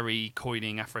Mark Derry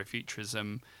coining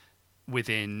Afrofuturism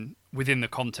within the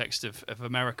context of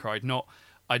America, I'd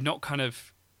not kind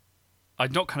of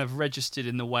registered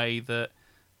in the way that,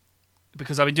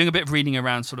 because I've been doing a bit of reading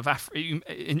around sort of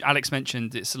Alex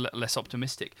mentioned it's a little less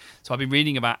optimistic, so I've been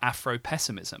reading about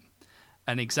Afro-pessimism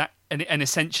and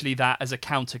essentially that as a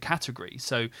counter category.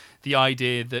 So the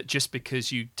idea that just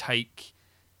because you take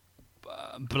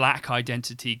black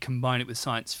identity, combine it with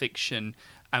science fiction,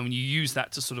 and when you use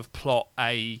that to sort of plot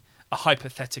a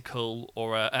hypothetical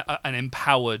or an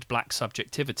empowered black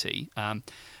subjectivity,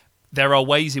 there are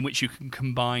ways in which you can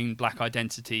combine black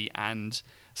identity and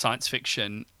science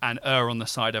fiction and err on the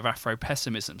side of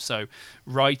Afro-pessimism. So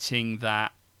writing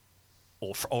that,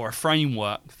 or a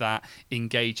framework that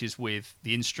engages with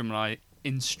the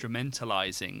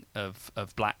instrumentalizing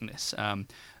of blackness,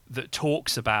 that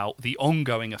talks about the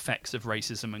ongoing effects of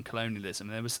racism and colonialism.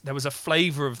 There was a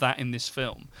flavour of that in this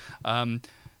film.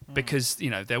 Because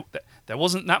there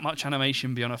wasn't that much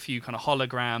animation beyond a few kind of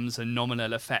holograms and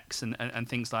nominal effects and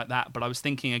things like that. But I was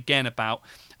thinking again about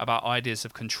ideas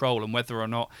of control and whether or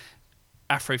not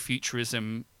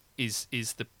Afrofuturism is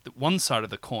the one side of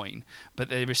the coin, but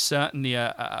there is certainly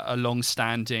a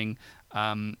long-standing.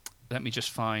 Let me just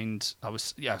find.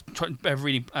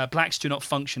 Reading. Blacks do not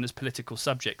function as political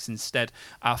subjects. Instead,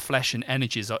 our flesh and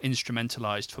energies are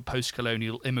instrumentalized for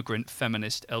post-colonial, immigrant,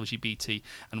 feminist, LGBT,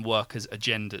 and workers'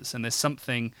 agendas. And there's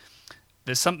something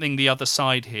the other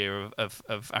side here of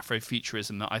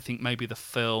Afrofuturism that I think maybe the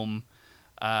film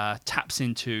taps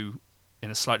into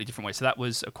in a slightly different way. So that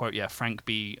was a quote, Frank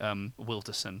B.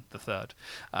 Wilderson III,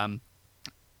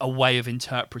 a way of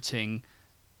interpreting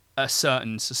a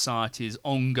certain society's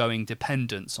ongoing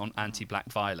dependence on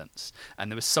anti-black violence. And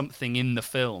there was something in the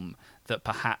film that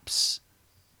perhaps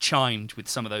chimed with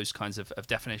some of those kinds of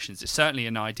definitions. It's certainly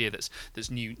an idea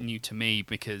that's new to me,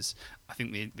 because I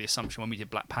think the assumption when we did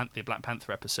the Black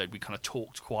Panther episode, we kind of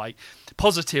talked quite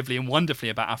positively and wonderfully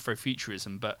about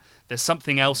Afrofuturism, but there's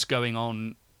something else going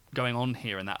on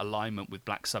here in that alignment with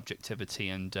black subjectivity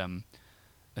and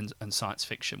science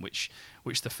fiction, which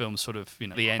the film sort of,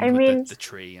 the end with the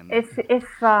tree. And if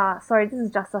sorry, this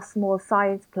is just a small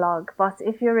side plug, but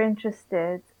if you're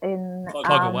interested in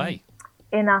plug away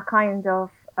in a kind of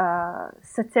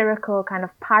satirical kind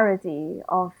of parody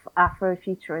of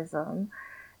Afrofuturism,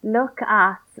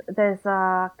 there's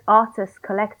a artist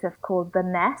collective called The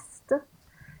Nest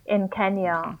in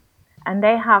Kenya. And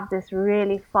they have this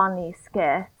really funny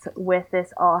skit with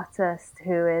this artist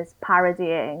who is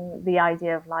parodying the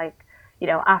idea of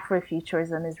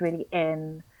Afrofuturism is really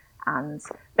in, and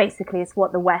basically it's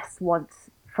what the West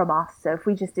wants from us. So if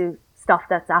we just do stuff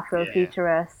that's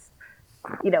Afrofuturist,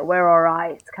 we're all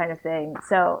right, kind of thing.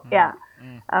 So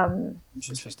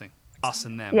interesting. Us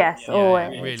and them. Yes,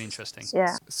 always. Really interesting.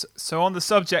 Yeah. So on the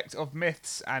subject of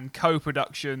myths and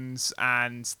co-productions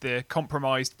and the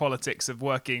compromised politics of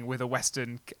working with a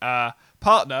Western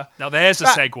partner. Now there's a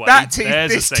segue.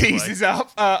 This teases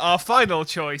up our final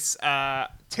choice,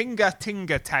 Tinga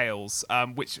Tinga Tales,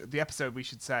 which the episode we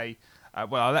should say.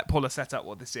 I'll let Paula set up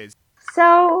what this is.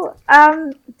 So,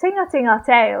 Tinga Tinga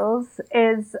Tales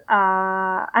is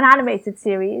an animated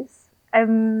series.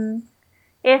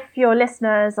 If your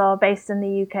listeners are based in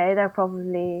the UK, they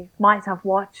probably might have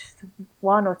watched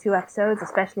 1 or 2 episodes,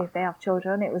 especially if they have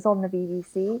children. It was on the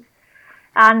BBC.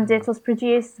 And it was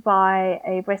produced by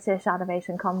a British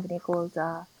animation company called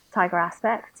Tiger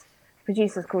Aspect. The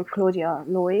producer's called Claudia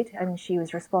Lloyd, and she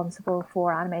was responsible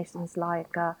for animations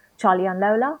like Charlie and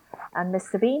Lola and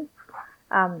Mr. Bean.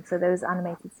 So those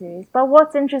animated series. But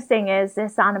what's interesting is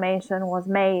this animation was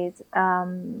made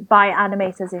by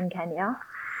animators in Kenya.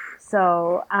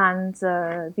 So, and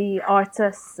the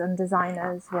artists and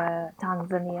designers were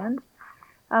Tanzanian.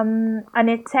 And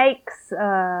it takes,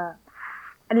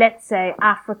 let's say,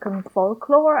 African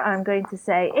folklore, I'm going to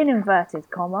say in inverted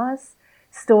commas,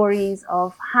 stories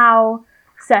of how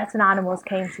certain animals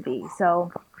came to be.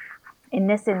 So in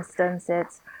this instance,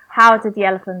 it's how did the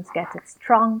elephant get its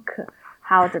trunk?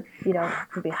 How did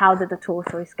the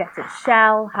tortoise get its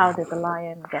shell? How did the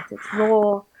lion get its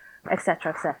roar?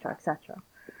 Etc., etc., etc.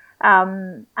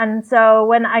 And so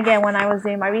when I was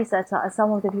doing my research,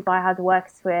 some of the people I had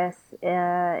worked with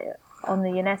on the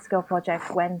UNESCO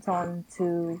project went on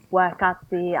to work at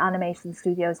the animation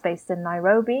studios based in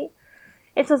Nairobi.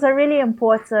 It was a really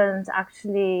important,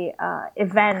 actually,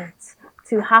 event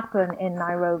to happen in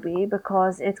Nairobi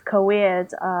because it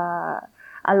cohered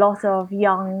a lot of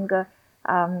young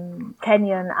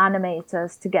Kenyan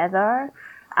animators together.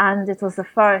 And it was the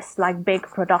first big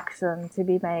production to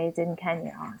be made in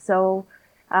Kenya. So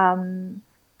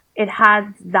it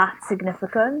had that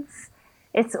significance.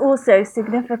 It's also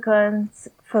significant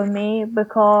for me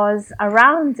because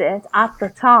around it at the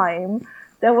time,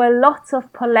 there were lots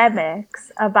of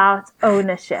polemics about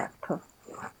ownership.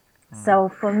 So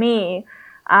for me,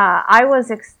 I was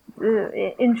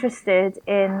interested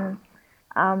in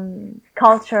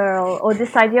cultural, or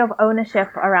this idea of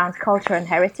ownership around culture and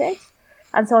heritage.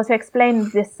 And so to explain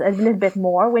this a little bit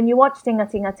more, when you watch Tinga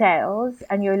Tinga Tales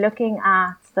and you're looking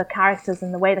at the characters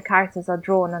and the way the characters are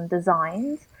drawn and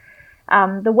designed,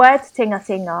 the word Tinga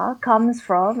Tinga comes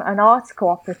from an arts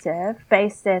cooperative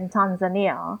based in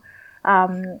Tanzania,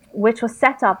 which was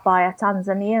set up by a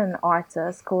Tanzanian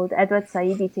artist called Edward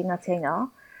Saidi Tinga Tinga.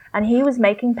 And he was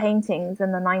making paintings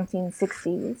in the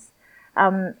 1960s.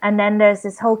 And then there's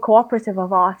this whole cooperative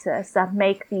of artists that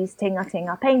make these Tinga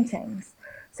Tinga paintings.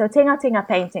 So Tinga Tinga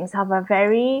paintings have a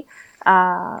very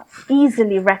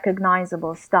easily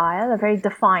recognizable style, a very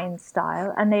defined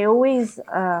style, and they always,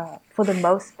 for the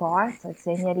most part, I'd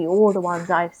say nearly all the ones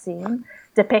I've seen,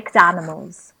 depict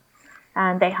animals.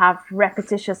 And they have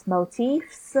repetitious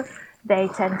motifs, they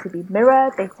tend to be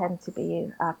mirrored, they tend to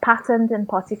be patterned in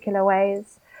particular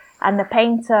ways. And the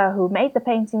painter who made the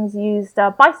paintings used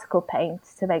bicycle paint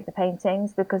to make the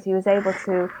paintings because he was able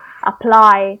to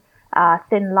apply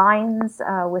thin lines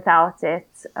without the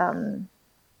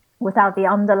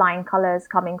underlying colors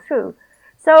coming through.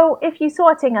 So if you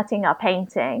saw a Tinga Tinga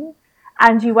painting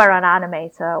and you were an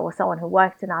animator or someone who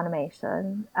worked in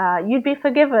animation, you'd be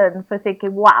forgiven for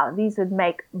thinking, wow, these would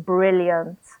make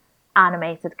brilliant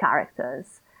animated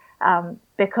characters,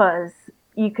 because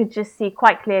you could just see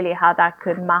quite clearly how that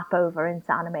could map over into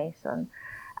animation.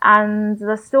 And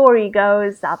the story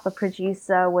goes that the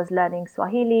producer was learning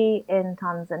Swahili in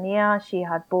Tanzania. She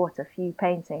had bought a few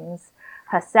paintings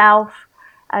herself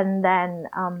and then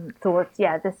thought,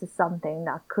 yeah, this is something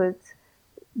that could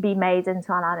be made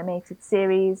into an animated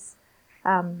series.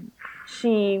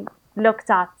 She looked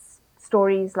at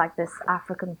stories like this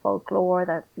African folklore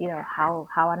that, how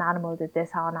an animal did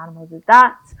this, how an animal did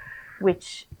that,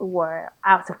 which were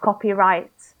out of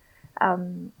copyright.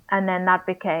 And then that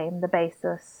became the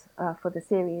basis for the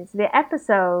series. The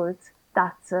episode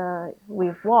that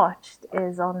we've watched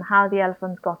is on how the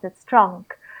elephant got its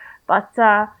trunk. But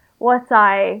what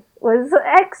I was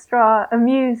extra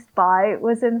amused by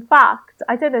was, in fact,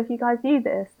 I don't know if you guys knew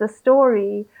this, the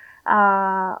story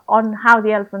on how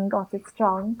the elephant got its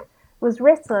trunk was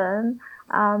written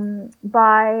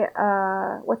by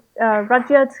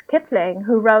Rudyard Kipling,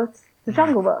 who wrote The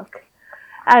Jungle Book.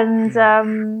 And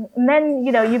then,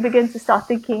 you begin to start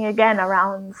thinking again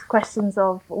around questions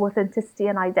of authenticity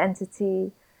and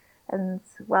identity And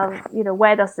well,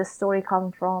 where does this story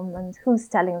come from, and who's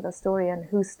telling the story, and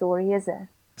whose story is it?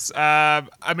 I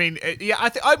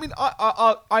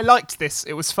liked this.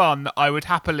 It was fun. I would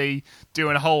happily do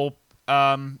a whole,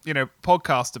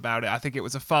 podcast about it. I think it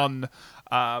was a fun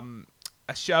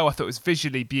a show. I thought it was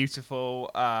visually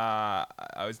beautiful.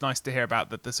 It was nice to hear about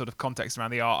the sort of context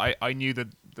around the art. I knew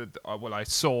I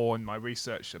saw in my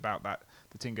research about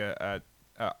the Tingha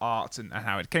art and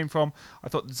how it came from. I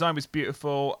thought the design was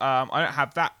beautiful. I don't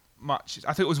have that much.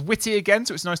 I thought it was witty again,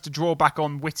 so it's nice to draw back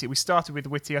on witty. We started with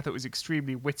witty. I thought it was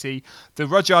extremely witty. The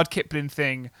Rudyard Kipling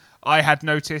thing I had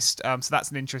noticed, so that's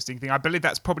an interesting thing. I believe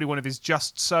that's probably one of his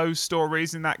Just So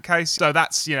stories in that case. So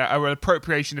that's, an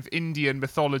appropriation of Indian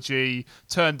mythology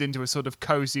turned into a sort of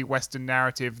cozy Western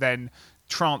narrative, then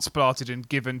transplanted and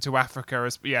given to Africa.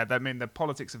 The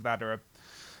politics of that are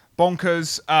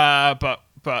bonkers,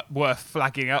 but worth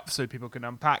flagging up so people can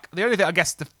unpack. The only thing, I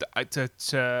guess,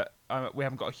 we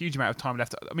haven't got a huge amount of time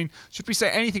left. I mean, should we say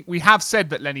anything? We have said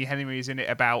that Lenny Henry is in it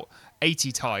about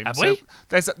 80 times. Have we?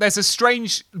 There's a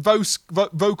strange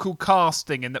vocal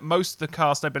casting in that most of the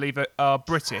cast, I believe, are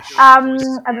British.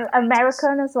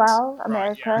 American as well.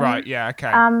 American. Right, yeah,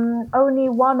 okay. Only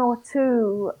one or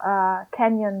two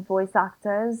Kenyan voice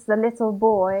actors. The little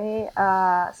boy,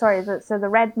 so the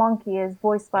red monkey is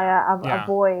voiced by a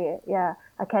boy,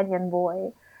 a Kenyan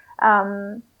boy.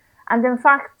 And in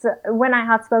fact, when I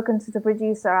had spoken to the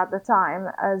producer at the time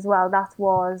as well, that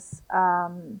was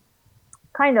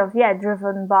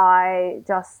driven by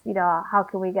just, how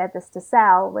can we get this to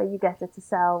sell? Where you get it to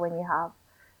sell when you have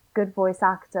good voice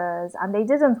actors. And they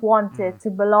didn't want it to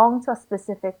belong to a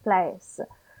specific place.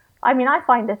 I mean, I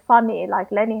find it funny, like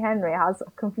Lenny Henry has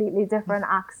a completely different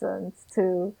accent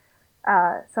to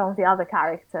some of the other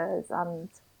characters. And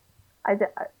I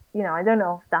don't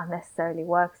know if that necessarily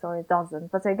works or it doesn't.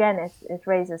 But again, it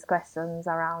raises questions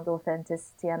around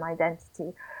authenticity and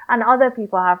identity. And other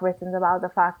people have written about the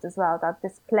fact as well that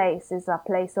this place is a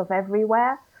place of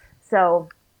everywhere. So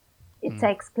it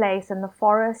takes place in the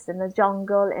forest, in the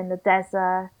jungle, in the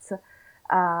desert,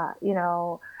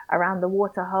 around the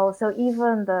water hole. So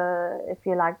even the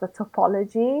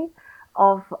topology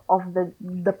of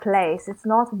the place, it's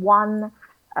not one.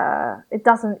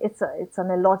 It's an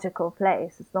illogical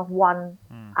place. It's not one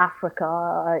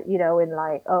Africa,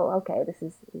 this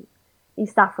is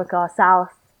East Africa,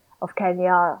 south of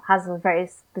Kenya has a very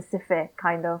specific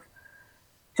kind of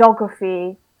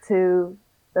geography to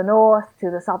the north, to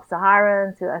the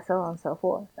sub-Saharan, to so on and so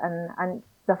forth. And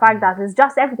the fact that it's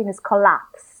just everything is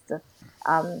collapsed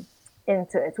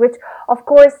into it, which of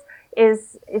course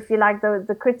is, if you like,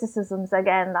 the criticisms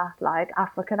again that like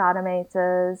African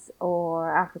animators or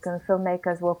African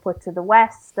filmmakers will put to the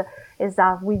West is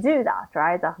that we do that,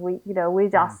 right? That we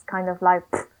just kind of like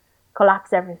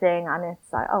collapse everything and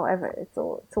it's like, it's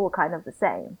all kind of the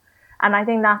same. And I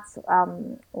think that's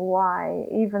why,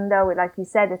 even though, like you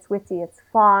said, it's witty, it's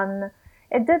fun,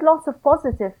 it did lots of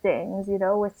positive things,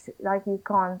 which like you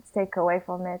can't take away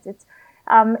from it.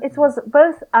 It was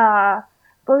both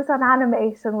an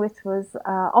animation which was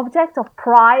object of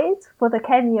pride for the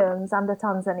Kenyans and the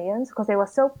Tanzanians, because they were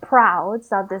so proud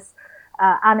that this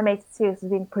animated series was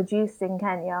being produced in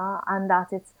Kenya and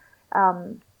that it's,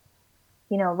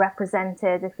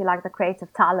 represented, if you like, the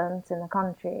creative talent in the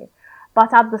country.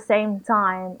 But at the same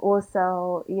time,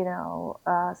 also,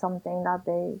 something that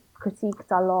they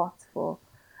critiqued a lot for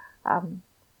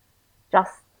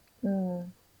just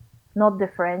not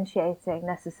differentiating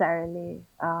necessarily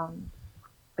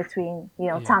between,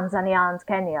 Tanzania and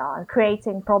Kenya, and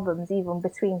creating problems even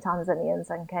between Tanzanians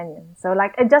and Kenyans. So,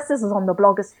 like, just this was on the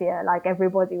blogosphere, like,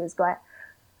 everybody was going,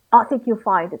 I think you'll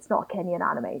find it's not a Kenyan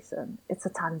animation, it's a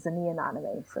Tanzanian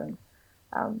animation.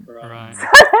 Right. So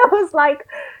there was, like,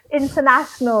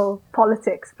 international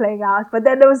politics playing out, but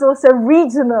then there was also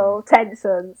regional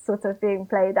tensions sort of being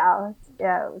played out.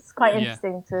 Yeah, it was quite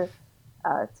interesting to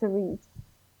read.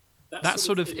 That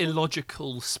sort of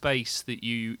illogical space that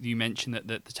you mentioned that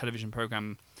the television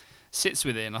program sits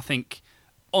within, I think,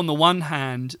 on the one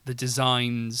hand, the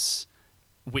designs,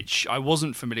 which I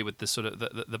wasn't familiar with the sort of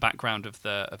the background of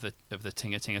the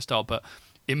Tingha style, but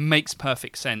it makes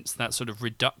perfect sense, that sort of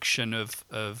reduction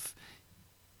of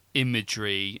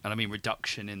imagery, and I mean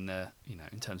reduction in the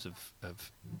in terms of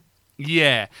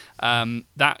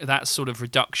that sort of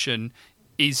reduction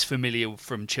is familiar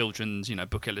from children's,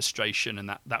 book illustration, and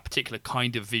that particular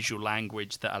kind of visual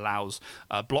language that allows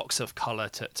blocks of colour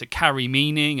to carry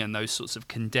meaning, and those sorts of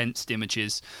condensed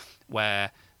images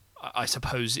where I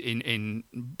suppose in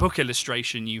book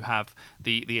illustration you have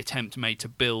the attempt made to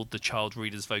build the child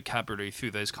reader's vocabulary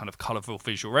through those kind of colourful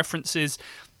visual references.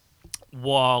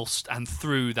 whilst and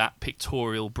through that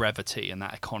pictorial brevity and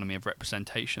that economy of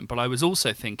representation. But I was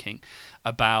also thinking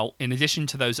about, in addition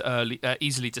to those early,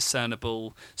 easily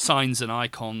discernible signs and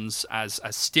icons as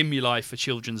stimuli for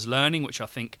children's learning, which I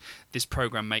think this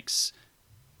program makes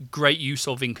great use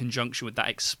of in conjunction with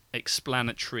that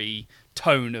explanatory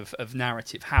tone of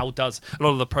narrative. How does a lot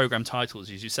of the program titles,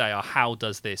 as you say, are how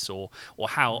does this or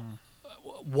how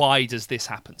why does this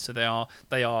happen? So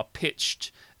they are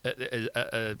pitched.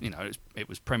 It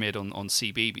was premiered on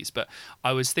CBeebies, but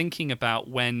I was thinking about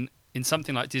when in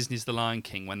something like Disney's The Lion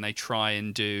King, when they try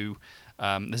and do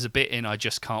there's a bit in I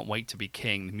Just Can't Wait to Be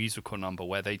King, the musical number,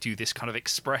 where they do this kind of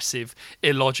expressive,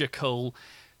 illogical,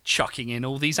 chucking in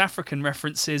all these African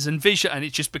references and visual, and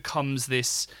it just becomes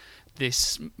this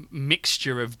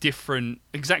mixture of different,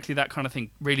 exactly that kind of thing,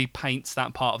 really paints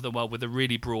that part of the world with a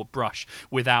really broad brush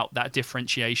without that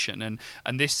differentiation.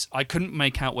 And this, I couldn't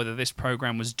make out whether this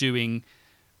program was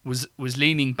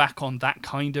leaning back on that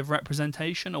kind of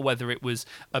representation or whether it was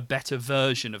a better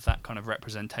version of that kind of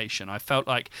representation. I felt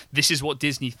like this is what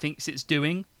Disney thinks it's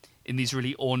doing in these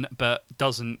really but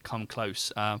doesn't come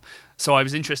close. So I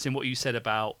was interested in what you said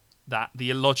about that, the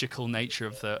illogical nature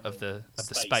of the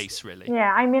space, really.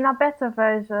 Yeah, I mean, a better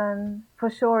version for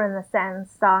sure, in the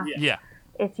sense that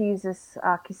it uses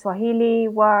Kiswahili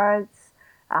words,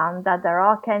 that there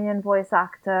are Kenyan voice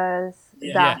actors,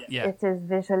 that it is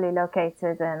visually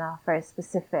located in a very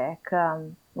specific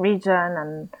region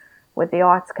and with the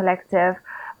arts collective.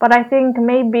 But I think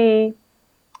maybe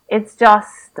it's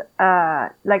just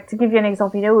like, to give you an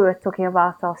example, we were talking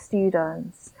about our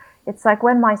students. It's like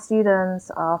when my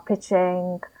students are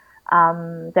pitching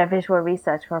their visual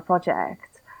research for a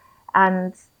project,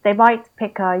 and they might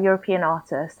pick a European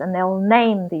artist and they'll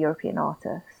name the European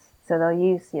artist. So they'll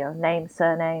use, name,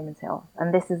 surname, and say, oh,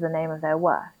 and this is the name of their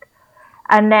work.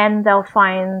 And then they'll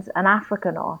find an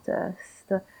African artist,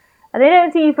 and they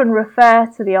don't even refer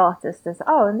to the artist as,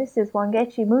 oh, and this is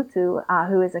Wangechi Mutu,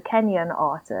 who is a Kenyan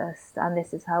artist, and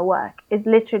this is her work. It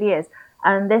literally is.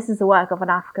 And this is the work of an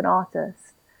African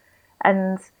artist.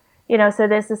 And, so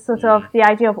there's this sort of the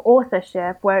idea of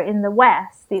authorship, where in the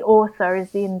West, the author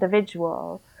is the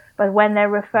individual. But when they're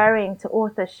referring to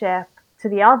authorship to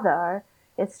the other,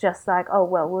 it's just like, oh,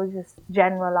 well, we'll just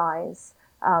generalize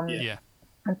and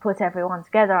put everyone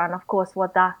together. And of course,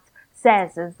 what that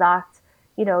says is that,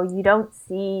 you don't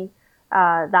see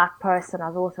that person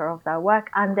as author of their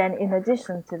work. And then in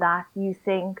addition to that, you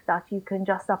think that you can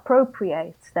just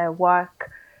appropriate their work,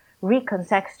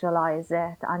 recontextualize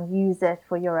it, and use it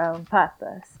for your own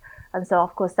purpose. And so,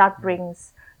 of course, that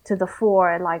brings to the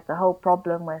fore like the whole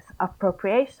problem with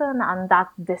appropriation and that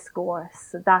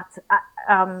discourse that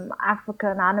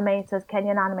African animators,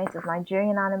 Kenyan animators,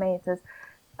 Nigerian animators,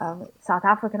 South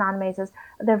African animators,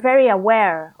 they're very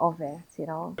aware of it.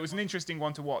 It was an interesting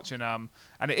one to watch, and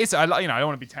it is. I don't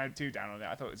want to be too down on it.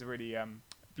 I thought it was a really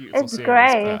beautiful it's series.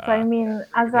 Great. But, I mean,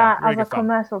 as a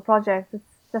commercial project, it's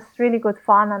just really good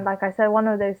fun. And like I said, one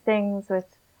of those things which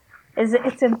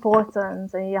it's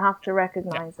important, and you have to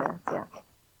recognize it. Yeah.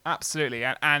 Absolutely,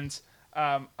 and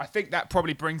I think that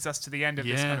probably brings us to the end of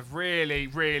this kind of really,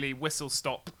 really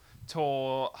whistle-stop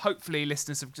tour. Hopefully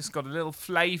listeners have just got a little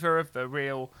flavour of the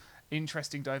real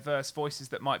interesting, diverse voices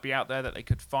that might be out there that they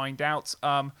could find out.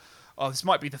 This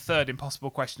might be the third impossible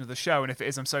question of the show, and if it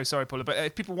is, I'm so sorry, Paula, but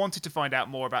if people wanted to find out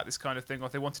more about this kind of thing, or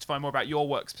if they wanted to find more about your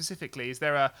work specifically, is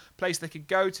there a place they could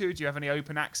go to? Do you have any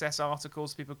open access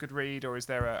articles people could read, or is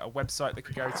there a website they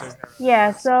could go to?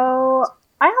 Yeah, so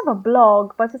I have a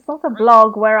blog, but it's not a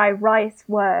blog where I write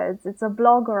words. It's a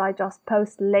blog where I just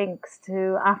post links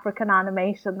to African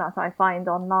animation that I find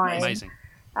online. Amazing.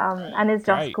 And it's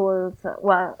just called,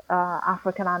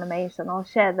 African Animation. I'll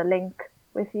share the link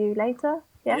with you later.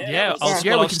 Yeah.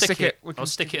 I'll stick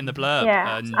it in the blurb,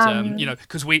 and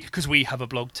because we have a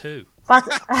blog too. But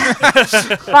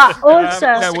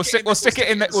also, we'll stick it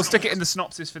in the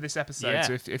synopsis for this episode. Yeah.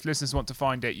 So if listeners want to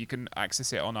find it, you can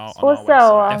access it on our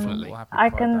website. Definitely, I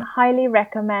can highly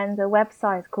recommend a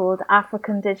website called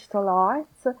African Digital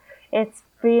Arts. It's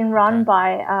being run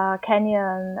by a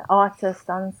Kenyan artist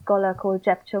and scholar called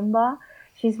Jep Chumba.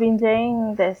 She's been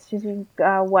doing this. She's been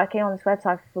working on this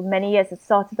website for many years. It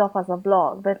started off as a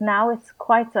blog, but now it's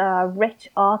quite a rich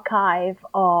archive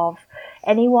of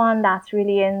anyone that's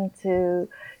really into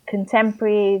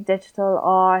contemporary digital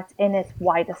art in its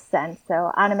widest sense.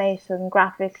 So animation,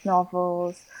 graphic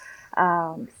novels,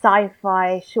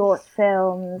 sci-fi, short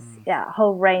films, a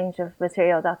whole range of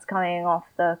material that's coming off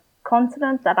the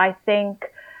continent that I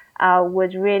think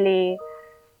would really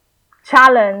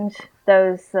challenge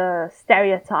those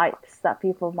stereotypes that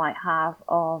people might have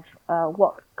of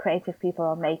what creative people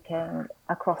are making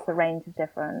across the range of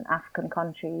different African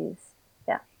countries.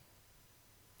 Yeah.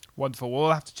 Wonderful.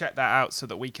 We'll have to check that out so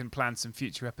that we can plan some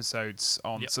future episodes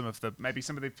on some of the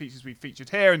features we've featured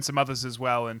here and some others as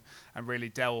well, and really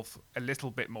delve a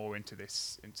little bit more into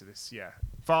this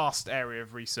vast area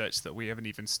of research that we haven't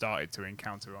even started to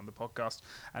encounter on the podcast.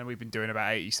 And we've been doing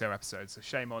about 80 so episodes, so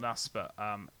shame on us, but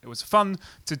it was fun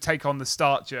to take on the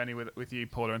start journey with you,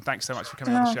 Paula, and thanks so much for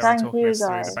coming on the show and talking us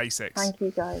through the basics. Thank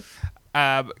you, guys.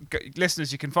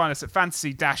 Listeners, you can find us at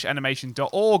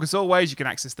fantasy-animation.org. As always, you can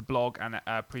access the blog and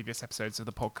previous episodes of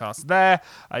the podcast there.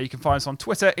 You can find us on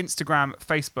Twitter, Instagram,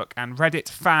 Facebook, and Reddit.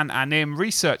 Fananim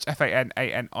Research,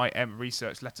 Fananim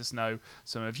Research. Let us know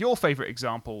some of your favourite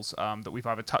examples that we've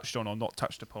either touched on or not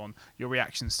touched upon, your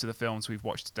reactions to the films we've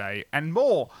watched today, and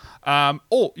more.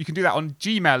 Or you can do that on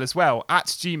Gmail as well, at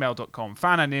gmail.com.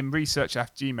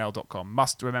 Fananimresearch@gmail.com.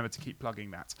 Must remember to keep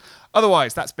plugging that.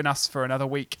 Otherwise, that's been us for another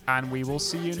week, and we will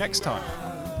see you next time.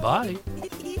 Bye.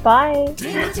 Bye.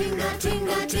 Tinga, tinga,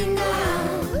 tinga, tinga.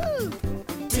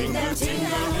 Tinga,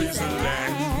 tinga is a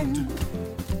land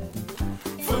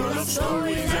full of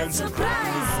stories and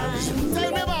surprises.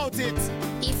 Tell me about it.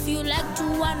 If you like to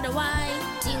wonder why,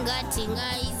 Tinga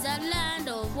Tinga is a land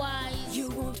of wise. You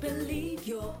won't believe